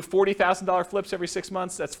happen to do $40,000 flips every 6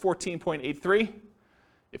 months, that's 14.83.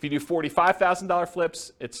 If you do $45,000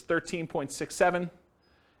 flips, it's 13.67.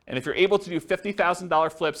 And if you're able to do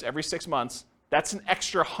 $50,000 flips every 6 months, that's an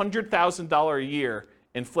extra $100,000 a year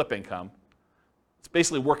in flip income. It's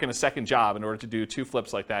basically working a second job in order to do 2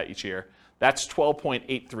 flips like that each year. That's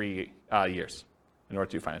 12.83 years in order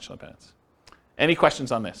to do financial independence. Any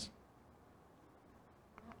questions on this?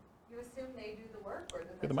 You assume they do the work, or does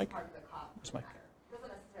the that mic? part of the cost? Where's the mic? It doesn't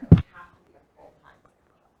necessarily have to be a full-time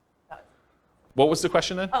job. What was the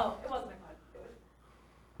question then? Oh, it wasn't a question.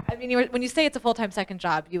 I mean, when you say it's a full-time second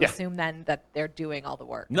job, you Yeah. assume then that they're doing all the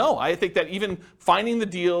work. No, I think that even finding the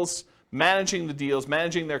deals, managing the deals,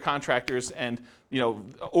 managing their contractors, and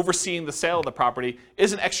overseeing the sale of the property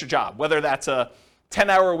is an extra job. Whether that's a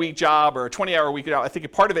 10-hour-a-week job or a 20-hour-a-week job, I think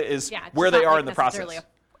part of it is Yeah, it's where not they are like in the process.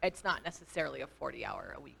 It's not necessarily a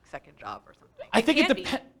 40-hour-a-week second job or something. I think can it be.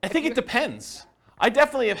 depends. I If think you- it depends. I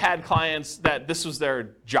definitely have had clients that this was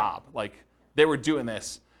their job, like they were doing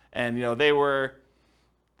this, and they were,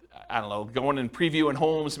 I don't know, going and previewing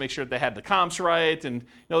homes to make sure that they had the comps right, and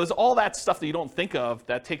there's all that stuff that you don't think of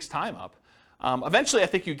that takes time up. Eventually, I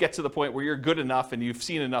think you get to the point where you're good enough and you've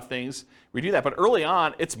seen enough things where you do that. But early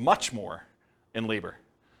on, it's much more in labor.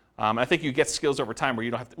 I think you get skills over time where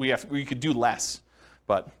you don't have to, where you could do less.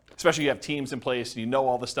 But especially you have teams in place and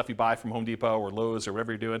all the stuff you buy from Home Depot or Lowe's or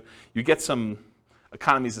whatever you're doing, you get some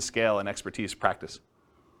economies of scale and expertise practice.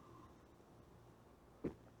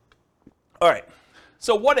 All right.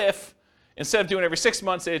 So what if instead of doing every 6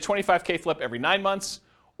 months, they did 25K flip every 9 months,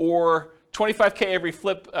 or 25K every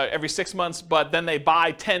flip every 6 months, but then they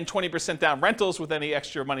buy 10, 20% down rentals with any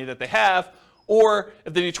extra money that they have, Or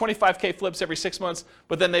if they do 25K flips every 6 months,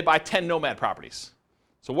 but then they buy 10 Nomad properties.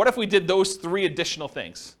 So what if we did those 3 additional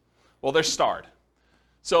things? Well, they're starred.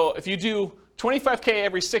 So if you do 25K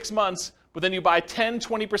every 6 months, but then you buy 10,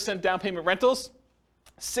 20% down payment rentals,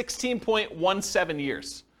 16.17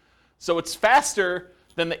 years. So it's faster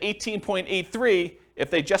than the 18.83 if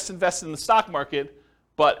they just invested in the stock market,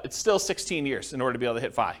 but it's still 16 years in order to be able to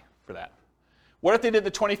hit FI for that. What if they did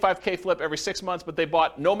the 25K flip every 6 months, but they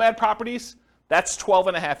bought Nomad properties? That's 12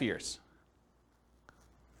 and a half years.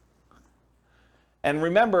 And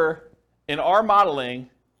remember, in our modeling,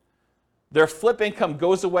 their flip income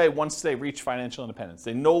goes away once they reach financial independence.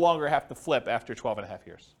 They no longer have to flip after 12 and a half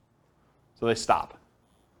years. So they stop.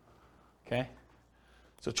 Okay?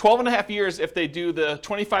 So 12 and a half years if they do the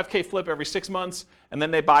 25K flip every 6 months, and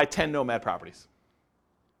then they buy 10 Nomad properties.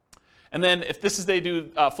 And then if this is they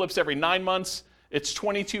do flips every 9 months, it's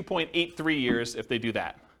 22.83 years if they do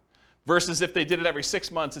that. Versus if they did it every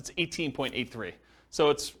 6 months, it's 18.83. So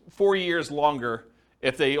it's 4 years longer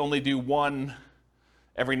if they only do one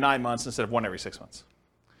every 9 months instead of one every 6 months.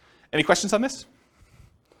 Any questions on this?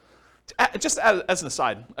 Just as an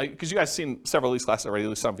aside, because you guys have seen several of these classes already, at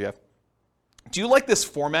least some of you have. Do you like this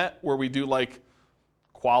format where we do like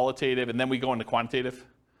qualitative and then we go into quantitative?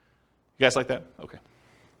 You guys like that? Okay.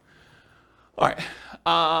 All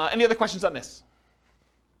right. Any other questions on this?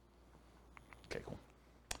 Okay, cool.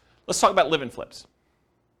 Let's talk about live-in flips.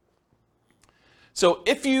 So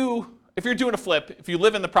if you're doing a flip, if you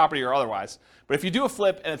live in the property or otherwise, but if you do a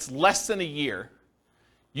flip and it's less than a year,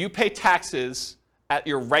 you pay taxes at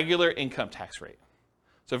your regular income tax rate.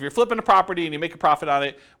 So if you're flipping a property and you make a profit on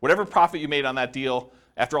it, whatever profit you made on that deal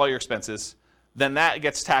after all your expenses, then that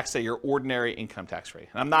gets taxed at your ordinary income tax rate.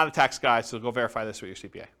 And I'm not a tax guy, so go verify this with your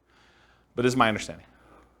CPA. But this is my understanding.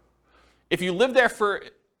 If you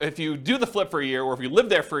do the flip for a year, or if you live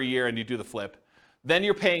there for a year and you do the flip, then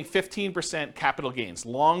you're paying 15% capital gains,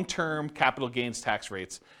 long-term capital gains tax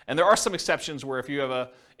rates. And there are some exceptions where if you have an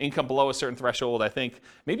income below a certain threshold, I think,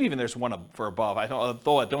 maybe even there's one for above,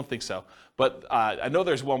 though I don't think so. But I know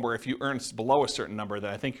there's one where if you earn below a certain number,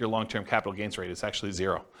 then I think your long-term capital gains rate is actually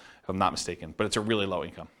 0, if I'm not mistaken. But it's a really low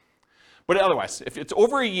income. But otherwise, if it's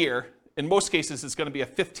over a year, in most cases, it's going to be a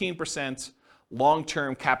 15%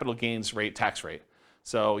 long-term capital gains rate tax rate.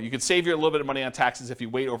 So you could save you a little bit of money on taxes if you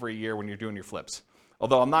wait over a year when you're doing your flips.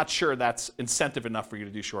 Although I'm not sure that's incentive enough for you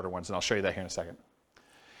to do shorter ones, and I'll show you that here in a second.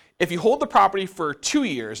 If you hold the property for 2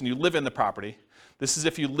 years and you live in the property, this is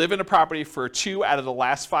if you live in a property for 2 out of the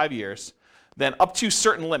last 5 years, then up to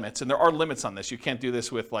certain limits, and there are limits on this. You can't do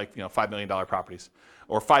this with $5 million properties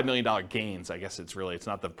or $5 million gains. I guess it's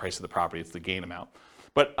not the price of the property, it's the gain amount.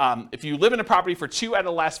 But if you live in a property for 2 out of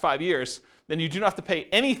the last 5 years, then you do not have to pay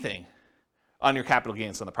anything on your capital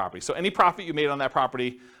gains on the property. So any profit you made on that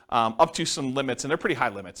property, up to some limits, and they're pretty high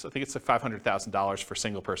limits. I think it's like $500,000 for a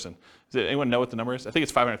single person. Does anyone know what the number is? I think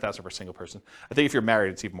it's $500,000 for a single person. I think if you're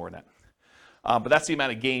married, it's even more than that. But that's the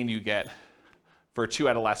amount of gain you get for 2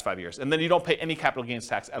 out of the last 5 years. And then you don't pay any capital gains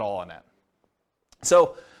tax at all on that.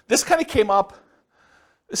 So this kind of came up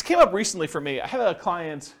recently for me. I had a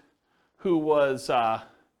client who was,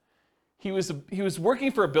 he was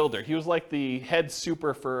working for a builder. He was like the head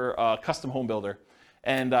super for a custom home builder.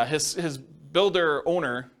 And his builder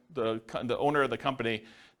owner, the owner of the company,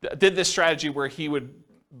 did this strategy where he would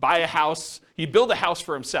buy a house, he'd build a house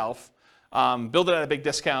for himself, build it at a big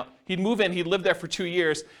discount. He'd move in, he'd live there for 2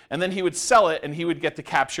 years, and then he would sell it, and he would get to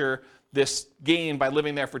capture this gain by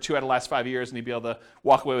living there for 2 out of the last 5 years, and he'd be able to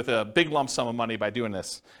walk away with a big lump sum of money by doing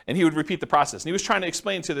this. And he would repeat the process. And he was trying to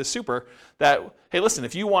explain to this super that, hey, listen,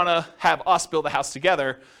 if you want to have us build a house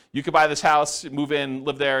together, you could buy this house, move in,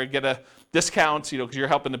 live there, get a discount, because you're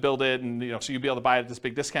helping to build it, and so you'd be able to buy it at this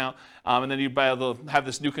big discount, and then you'd be able to have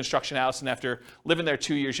this new construction house, and after living there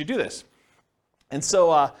 2 years, you do this. And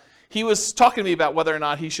so he was talking to me about whether or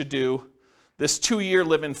not he should do this 2-year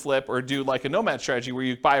live-in flip or do like a Nomad strategy where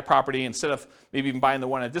you buy a property instead of maybe even buying the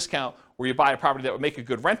one at a discount, where you buy a property that would make a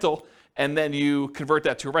good rental and then you convert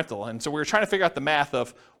that to a rental. And so we were trying to figure out the math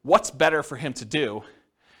of what's better for him to do.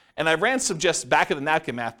 And I ran some just back of the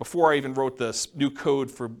napkin math before I even wrote this new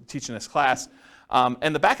code for teaching this class.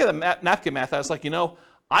 And the back of the napkin math, I was like,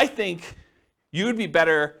 I think you would be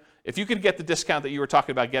better if you could get the discount that you were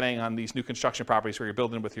talking about getting on these new construction properties where you're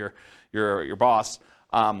building with your boss.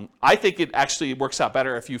 I think it actually works out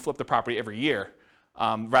better if you flip the property every year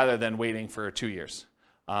rather than waiting for 2 years.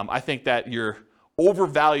 I think that you're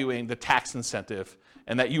overvaluing the tax incentive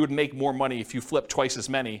and that you would make more money if you flip twice as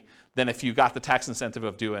many than if you got the tax incentive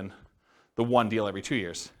of doing the one deal every 2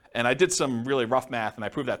 years. And I did some really rough math and I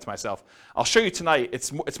proved that to myself. I'll show you tonight.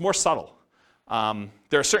 It's more subtle.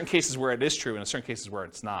 There are certain cases where it is true and certain cases where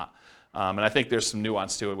it's not. And I think there's some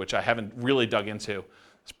nuance to it, which I haven't really dug into.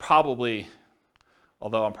 It's probably,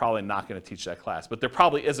 although I'm probably not going to teach that class, but there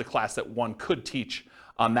probably is a class that one could teach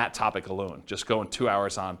on that topic alone, just going 2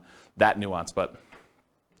 hours on that nuance, but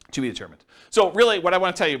to be determined. So really what I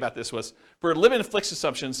want to tell you about this was, for live-in fixed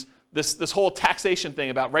assumptions, this whole taxation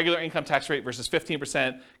thing about regular income tax rate versus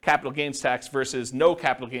 15% capital gains tax versus no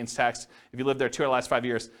capital gains tax if you lived there 2 out of the last 5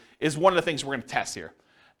 years is one of the things we're going to test here.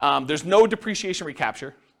 There's no depreciation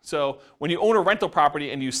recapture. So when you own a rental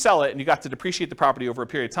property and you sell it and you got to depreciate the property over a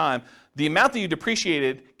period of time, the amount that you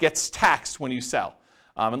depreciated gets taxed when you sell,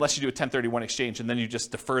 unless you do a 1031 exchange, and then you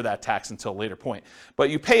just defer that tax until a later point. But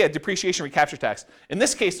you pay a depreciation recapture tax. In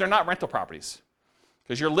this case, they're not rental properties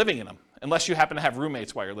because you're living in them. Unless you happen to have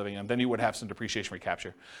roommates while you're living in them, then you would have some depreciation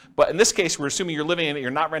recapture. But in this case, we're assuming you're living in it,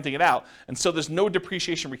 you're not renting it out, and so there's no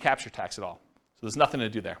depreciation recapture tax at all. So there's nothing to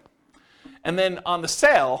do there. And then on the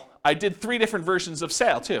sale, I did 3 different versions of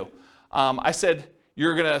sale too. I said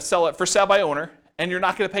you're going to sell it for sale by owner, and you're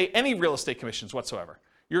not going to pay any real estate commissions whatsoever.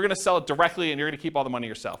 You're going to sell it directly, and you're going to keep all the money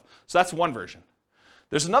yourself. So that's one version.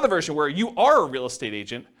 There's another version where you are a real estate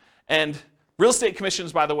agent, and real estate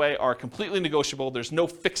commissions, by the way, are completely negotiable. There's no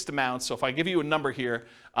fixed amount. So if I give you a number here,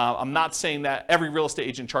 I'm not saying that every real estate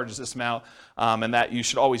agent charges this amount and that you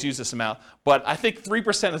should always use this amount. But I think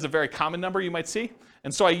 3% is a very common number you might see.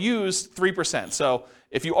 And so I used 3%. So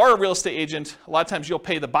if you are a real estate agent, a lot of times you'll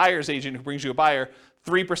pay the buyer's agent who brings you a buyer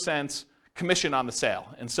 3% commission on the sale.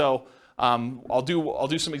 And so I'll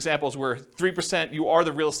do some examples where 3% you are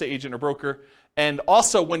the real estate agent or broker. And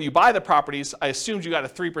also when you buy the properties, I assumed you got a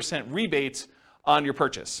 3% rebate on your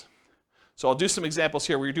purchase. So I'll do some examples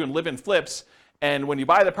here where you're doing live-in flips, and when you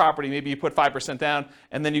buy the property, maybe you put 5% down,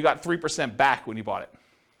 and then you got 3% back when you bought it.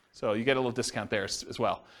 So you get a little discount there as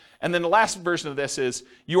well. And then the last version of this is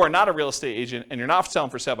you are not a real estate agent and you're not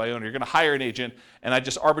selling for sale by owner. You're going to hire an agent, and I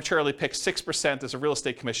just arbitrarily picked 6% as a real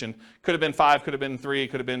estate commission. Could have been 5, could have been 3,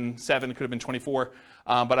 could have been 7, could have been 24.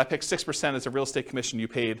 But I picked 6% as a real estate commission you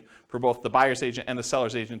paid for both the buyer's agent and the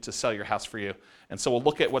seller's agent to sell your house for you. And so we'll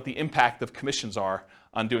look at what the impact of commissions are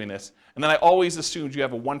on doing this. And then I always assumed you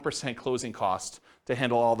have a 1% closing cost to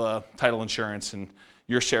handle all the title insurance and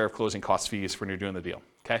your share of closing cost fees when you're doing the deal.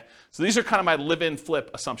 Okay? So these are kind of my live-in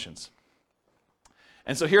flip assumptions.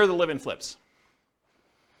 And so here are the live-in flips.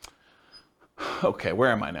 Okay,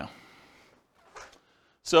 where am I now?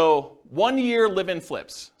 So 1 year live-in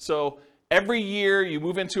flips. So every year you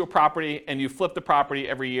move into a property and you flip the property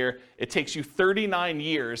every year. It takes you 39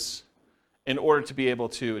 years in order to be able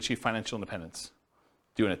to achieve financial independence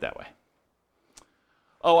doing it that way.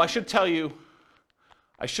 Oh, I should tell you,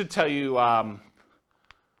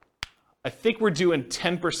 I think we're doing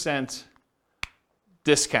 10%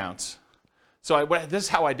 discounts. So this is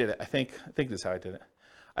how I did it. I think this is how I did it.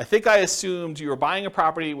 I think I assumed you were buying a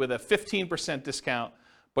property with a 15% discount,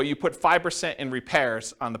 but you put 5% in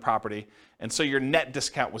repairs on the property, and so your net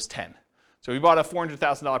discount was 10. So if you bought a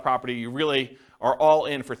 $400,000 property, you really are all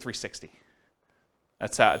in for $360,000.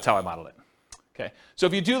 That's how I modeled it. Okay. So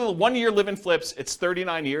if you do the 1 year live-in flips, it's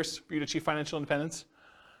 39 years for you to achieve financial independence.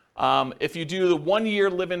 If you do the 1 year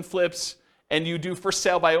live-in flips and you do for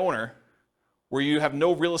sale by owner, where you have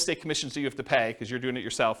no real estate commissions that you have to pay because you're doing it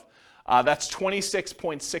yourself, that's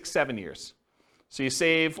 26.67 years. So you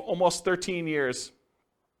save almost 13 years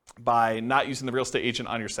by not using the real estate agent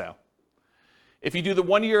on your sale. If you do the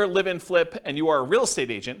 1 year live-in flip and you are a real estate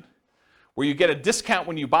agent, where you get a discount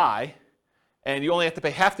when you buy and you only have to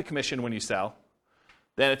pay half the commission when you sell,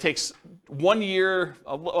 then it takes 1 year,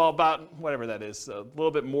 well, about whatever that is, a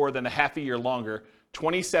little bit more than a half a year longer,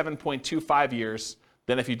 27.25 years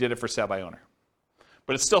than if you did it for sale by owner.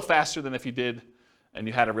 But it's still faster than if you did and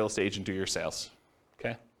you had a real estate agent do your sales.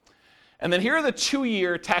 Okay? And then here are the 2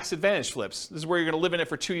 year tax advantage flips. This is where you're going to live in it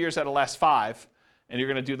for 2 years out of the last 5, and you're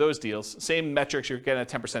going to do those deals. Same metrics, you're getting a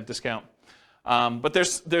 10% discount. But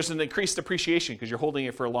there's an increased depreciation because you're holding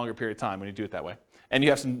it for a longer period of time when you do it that way. And you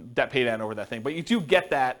have some debt pay down over that thing. But you do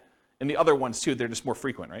get that in the other ones too. They're just more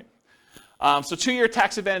frequent, right? So 2 year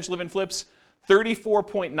tax advantage live-in flips,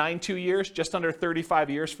 34.92 years, just under 35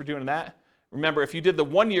 years for doing that. Remember, if you did the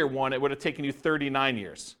 1 year one, it would have taken you 39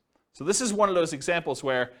 years. So this is one of those examples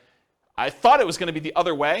where I thought it was going to be the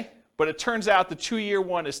other way, but it turns out the 2 year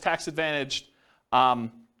one is tax advantaged.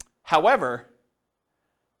 However,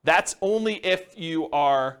 that's only if you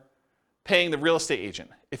are paying the real estate agent.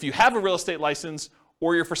 If you have a real estate license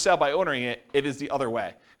or you're for sale by owning it, it is the other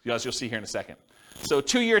way, as you'll see here in a second. So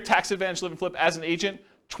 2 year tax advantage live and flip as an agent,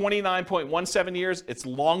 29.17 years. It's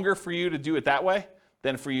longer for you to do it that way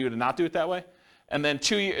than for you to not do it that way. and then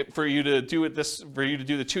 2 year for you to do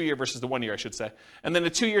the 2 year versus the 1 year, I should say. And then the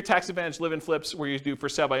 2 year tax advantage live-in flips where you do for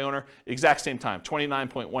sale by owner, exact same time,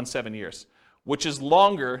 29.17 years, which is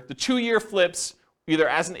longer. The 2 year flips, either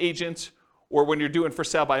as an agent or when you're doing for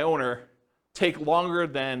sale by owner, take longer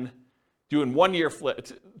than doing 1 year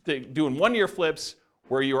flips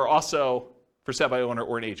where you are also for sale by owner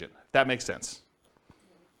or an agent. If that makes sense.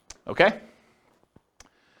 Okay?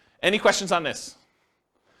 Any questions on this?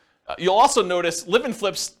 You'll also notice live-in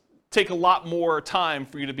flips take a lot more time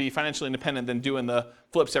for you to be financially independent than doing the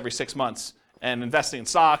flips every 6 months and investing in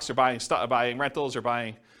stocks or buying rentals or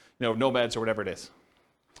buying nomads or whatever it is.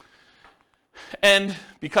 And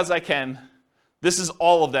because I can, this is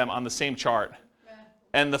all of them on the same chart.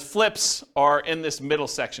 And the flips are in this middle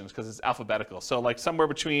section because it's alphabetical. So like somewhere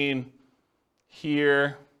between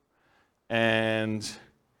here and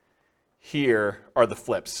here are the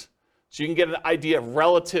flips. So you can get an idea of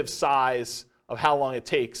relative size of how long it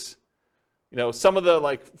takes. Some of the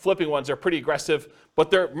like flipping ones are pretty aggressive,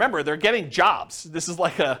 but remember, they're getting jobs. This is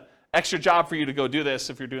like a extra job for you to go do this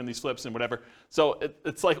if you're doing these flips and whatever. So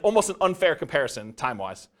it's like almost an unfair comparison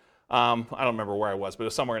time-wise. I don't remember where I was, but it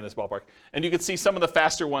was somewhere in this ballpark. And you can see some of the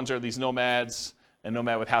faster ones are these nomads and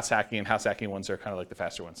nomad with house hacking, and house hacking ones are kind of like the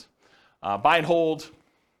faster ones. Buy and hold,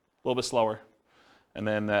 a little bit slower. And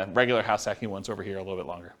then regular house hacking ones over here a little bit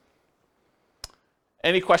longer.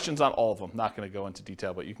 Any questions on all of them? Not going to go into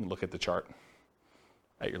detail, but you can look at the chart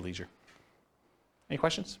at your leisure. Any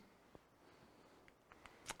questions?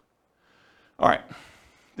 All right.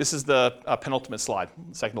 This is the penultimate slide,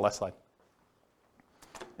 second to last slide.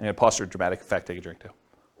 I'm going to pause for dramatic effect. Take a drink, too.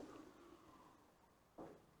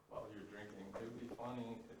 While you're drinking, it would be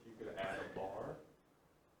funny if you could add a bar.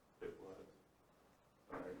 It was.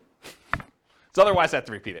 Sorry. So otherwise, I have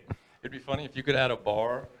to repeat it. It'd be funny if you could add a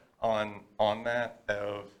bar on that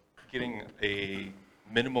of getting a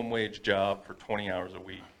minimum wage job for 20 hours a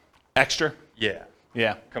week. Extra? Yeah.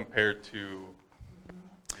 Yeah. Compared to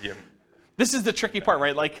the... This is the tricky part,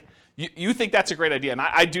 right? Like, you think that's a great idea, and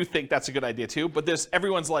I do think that's a good idea too, but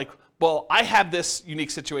everyone's like, well, I have this unique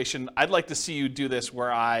situation. I'd like to see you do this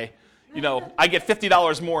where I get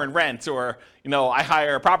 $50 more in rent, or, I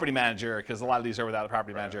hire a property manager, because a lot of these are without a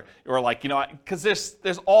property manager, or like, because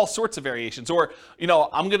there's all sorts of variations, or,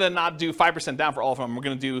 I'm going to not do 5% down for all of them. We're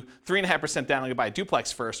going to do 3.5% down. I'm going to buy a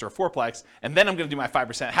duplex first or a fourplex, and then I'm going to do my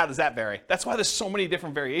 5%. How does that vary? That's why there's so many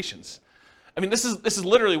different variations. I mean, this is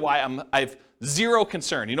literally why I've zero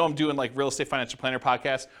concern. I'm doing like Real Estate Financial Planner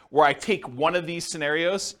podcast where I take one of these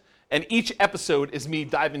scenarios, and each episode is me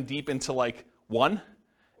diving deep into like one.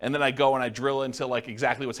 And then I go and I drill into like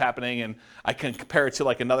exactly what's happening, and I can compare it to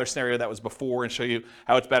like another scenario that was before and show you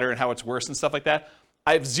how it's better and how it's worse and stuff like that.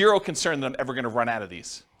 I have zero concern that I'm ever going to run out of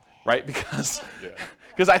these, right? Because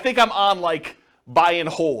I think I'm on like buy and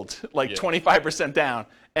hold, like 25% down.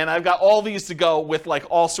 And I've got all these to go with like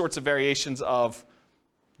all sorts of variations of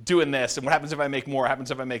doing this. And what happens if I make more? What happens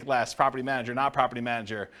if I make less? Property manager, not property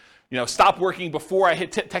manager. Stop working before I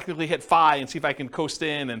technically hit FI and see if I can coast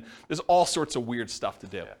in. And there's all sorts of weird stuff to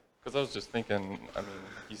do. Yeah, because I was just thinking,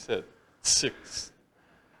 you said 2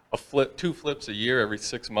 flips a year every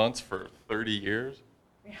 6 months for 30 years.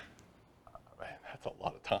 Yeah. Man, that's a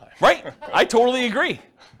lot of time. Right. I totally agree.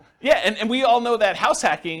 Yeah, and we all know that house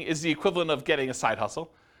hacking is the equivalent of getting a side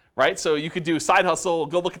hustle, right? So you could do side hustle,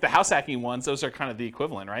 go look at the house hacking ones. Those are kind of the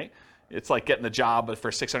equivalent, right? It's like getting a job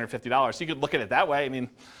for $650. So you could look at it that way.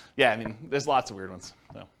 There's lots of weird ones.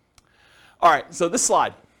 So. All right, so this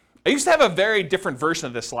slide. I used to have a very different version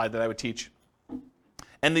of this slide that I would teach.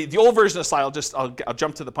 And the old version of the slide, I'll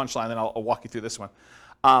jump to the punchline, then I'll walk you through this one.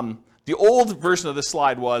 The old version of this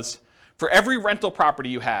slide was, for every rental property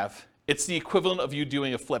you have, it's the equivalent of you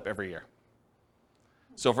doing a flip every year.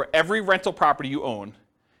 So for every rental property you own,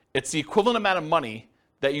 it's the equivalent amount of money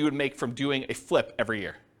that you would make from doing a flip every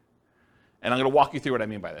year. And I'm going to walk you through what I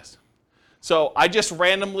mean by this. So I just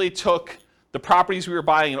randomly took the properties we were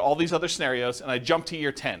buying in all these other scenarios, and I jumped to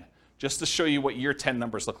year 10, just to show you what year 10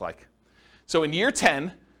 numbers look like. So in year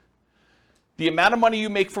 10, the amount of money you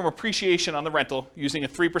make from appreciation on the rental, using a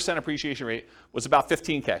 3% appreciation rate, was about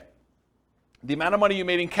 $15K. The amount of money you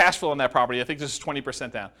made in cash flow on that property, I think this is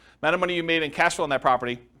 20% down. The amount of money you made in cash flow on that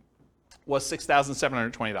property was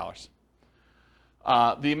 $6,720.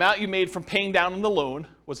 The amount you made from paying down on the loan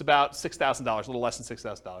was about $6,000, a little less than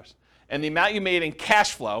 $6,000. And the amount you made in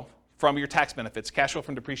cash flow from your tax benefits, cash flow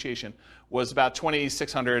from depreciation, was about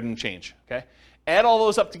 $2,600 and change. Okay? Add all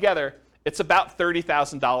those up together, it's about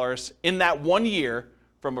 $30,000 in that 1 year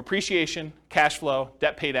from appreciation, cash flow,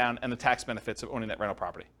 debt pay down, and the tax benefits of owning that rental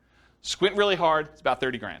property. Squint really hard, it's about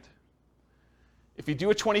 30 grand. If you do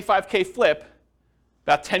a 25K flip,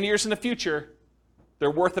 About 10 years in the future,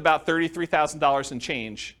 they're worth about $33,000 in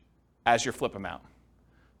change as your flip amount.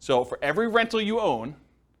 So for every rental you own,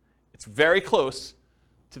 it's very close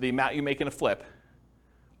to the amount you make in a flip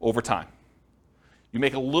over time. You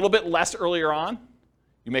make a little bit less earlier on,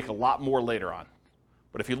 you make a lot more later on.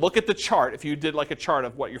 But if you look at the chart, if you did like a chart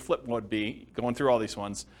of what your flip would be, going through all these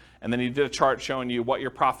ones, and then you did a chart showing you what your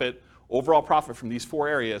profit, overall profit from these 4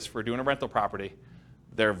 areas for doing a rental property,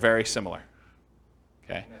 they're very similar.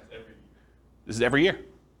 Okay? And that's every year. This is every year.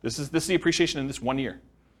 This is the appreciation in this 1 year.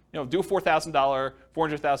 You know, do a $4,000,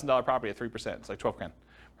 $400,000 property at 3%. It's like 12 grand,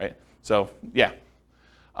 right? So yeah.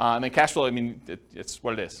 And then cash flow, I mean, it's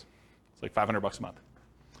what it is. It's like $500 a month.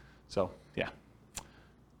 So yeah.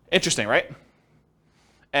 Interesting, right?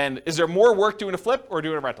 And is there more work doing a flip or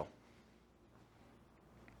doing a rental?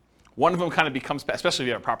 One of them kind of becomes, especially if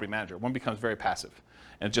you have a property manager, one becomes very passive.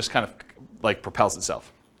 And it just kind of like propels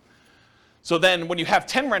itself. So then when you have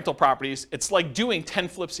 10 rental properties, it's like doing 10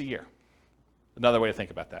 flips a year. Another way to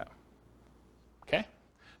think about that. Okay?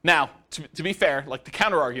 Now, to be fair, like the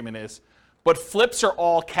counter argument is, but flips are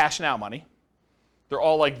all cash now money. They're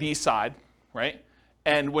all like these side, right?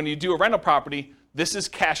 And when you do a rental property, this is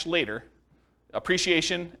cash later.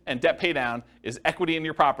 Appreciation and debt pay down is equity in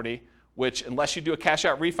your property, which unless you do a cash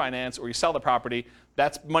out refinance or you sell the property,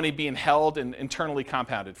 that's money being held and internally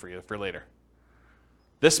compounded for you for later.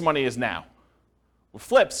 This money is now. With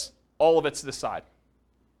flips, all of it's this side.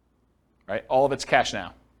 Right? All of it's cash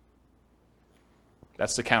now.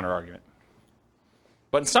 That's the counter argument.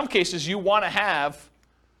 But in some cases, you want to have,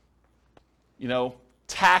 you know,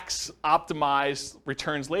 tax optimized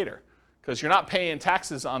returns later, because you're not paying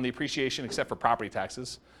taxes on the appreciation except for property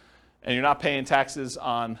taxes, and you're not paying taxes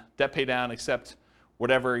on debt pay down except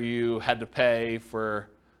whatever you had to pay for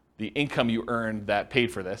the income you earned that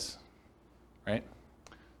paid for this, right?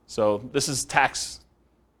 So this is tax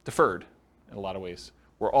deferred in a lot of ways,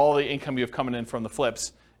 where all the income you have coming in from the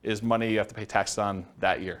flips is money you have to pay taxes on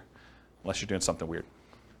that year, unless you're doing something weird,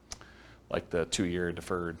 like the 2-year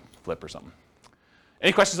deferred flip or something.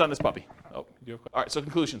 Any questions on this puppy? Oh, you do have, all right, so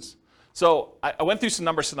conclusions. So I went through some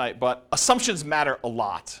numbers tonight, but assumptions matter a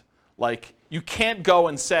lot. Like, you can't go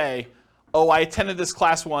and say, oh, I attended this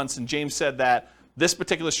class once and James said that this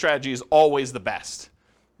particular strategy is always the best.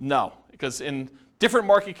 No, because in different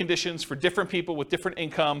market conditions for different people with different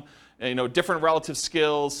income, you know, different relative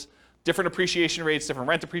skills, different appreciation rates, different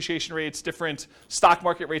rent appreciation rates, different stock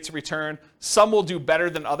market rates of return. Some will do better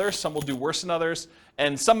than others, some will do worse than others,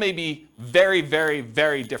 and some may be very, very,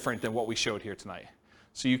 very different than what we showed here tonight.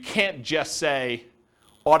 So you can't just say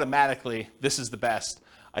automatically, this is the best.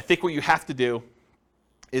 I think what you have to do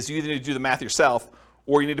is you either need to do the math yourself,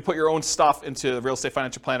 or you need to put your own stuff into the Real Estate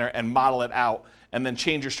Financial Planner and model it out, and then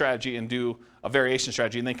change your strategy and do a variation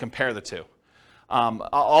strategy, and then compare the two. I'll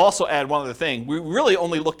also add one other thing. We really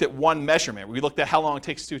only looked at one measurement. We looked at how long it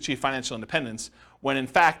takes to achieve financial independence, when in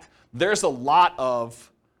fact, there's a lot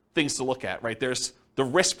of things to look at, right? There's the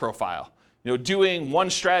risk profile. You know, doing one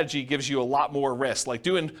strategy gives you a lot more risk. Like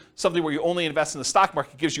doing something where you only invest in the stock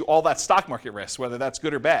market gives you all that stock market risk, whether that's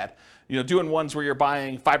good or bad. You know, doing ones where you're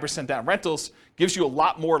buying 5% down rentals gives you a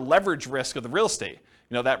lot more leverage risk of the real estate.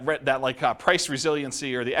 You know, that price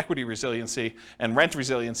resiliency or the equity resiliency and rent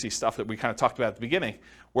resiliency stuff that we kind of talked about at the beginning,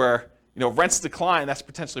 where, you know, rents decline, that's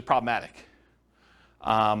potentially problematic.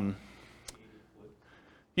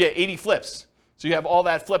 80 flips. So you have all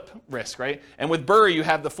that flip risk, right? And with BRRRR, you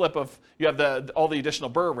have the flip of, you have all the additional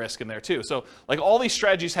BRRRR risk in there too. So like all these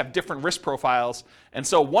strategies have different risk profiles. And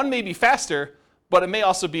so one may be faster, but it may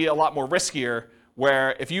also be a lot more riskier,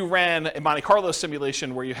 where if you ran a Monte Carlo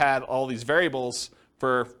simulation where you had all these variables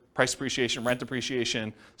for price appreciation, rent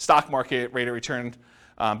appreciation, stock market rate of return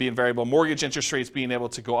being variable, mortgage interest rates being able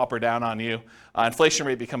to go up or down on you, inflation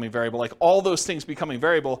rate becoming variable, like all those things becoming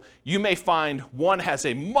variable, you may find one has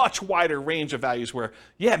a much wider range of values where,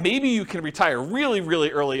 yeah, maybe you can retire really,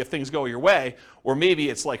 really early if things go your way, or maybe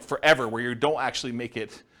it's like forever where you don't actually make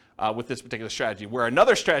it with this particular strategy, where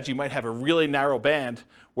another strategy might have a really narrow band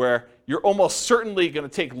where you're almost certainly going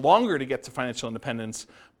to take longer to get to financial independence,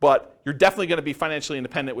 but you're definitely going to be financially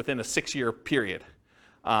independent within a 6-year period.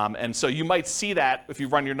 And so you might see that if you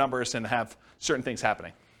run your numbers and have certain things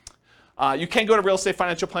happening. You can go to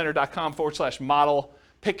realestatefinancialplanner.com/model,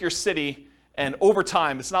 pick your city, and over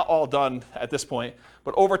time, it's not all done at this point,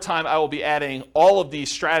 but over time I will be adding all of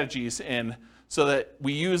these strategies in so that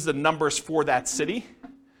we use the numbers for that city,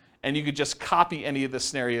 and you could just copy any of the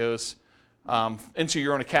scenarios into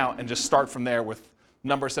your own account and just start from there with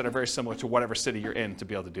numbers that are very similar to whatever city you're in to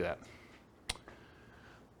be able to do that.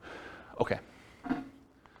 Okay.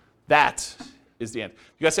 That is the end.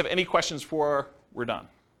 If you guys have any questions for we're done.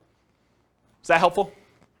 Is that helpful?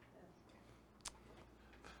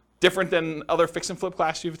 Different than other fix and flip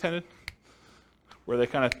classes you've attended, where they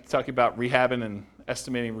kind of talk about rehabbing and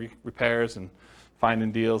estimating repairs and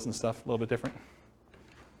finding deals and stuff, a little bit different?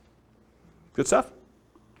 Good stuff?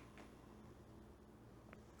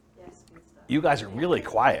 Yes, good stuff. You guys are really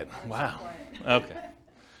quiet. Wow. Okay.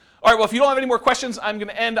 All right, well, if you don't have any more questions, I'm going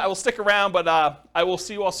to end. I will stick around, but I will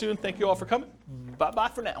see you all soon. Thank you all for coming. Bye-bye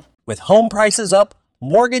for now. With home prices up,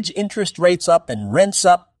 mortgage interest rates up, and rents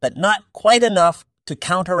up, but not quite enough to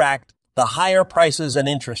counteract the higher prices and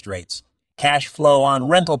interest rates. Cash flow on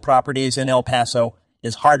rental properties in El Paso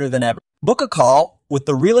is harder than ever. Book a call with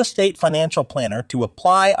the Real Estate Financial Planner to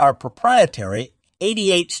apply our proprietary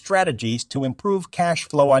 88 strategies to improve cash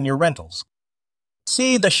flow on your rentals.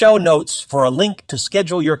 See the show notes for a link to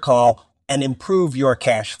schedule your call and improve your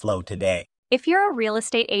cash flow today. If you're a real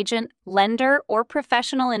estate agent, lender, or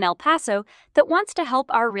professional in El Paso that wants to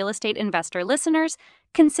help our real estate investor listeners,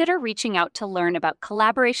 consider reaching out to learn about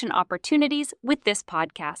collaboration opportunities with this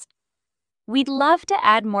podcast. We'd love to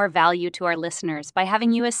add more value to our listeners by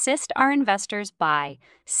having you assist our investors buy,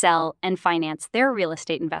 sell, and finance their real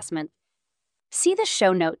estate investment. See the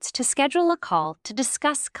show notes to schedule a call to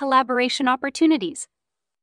discuss collaboration opportunities.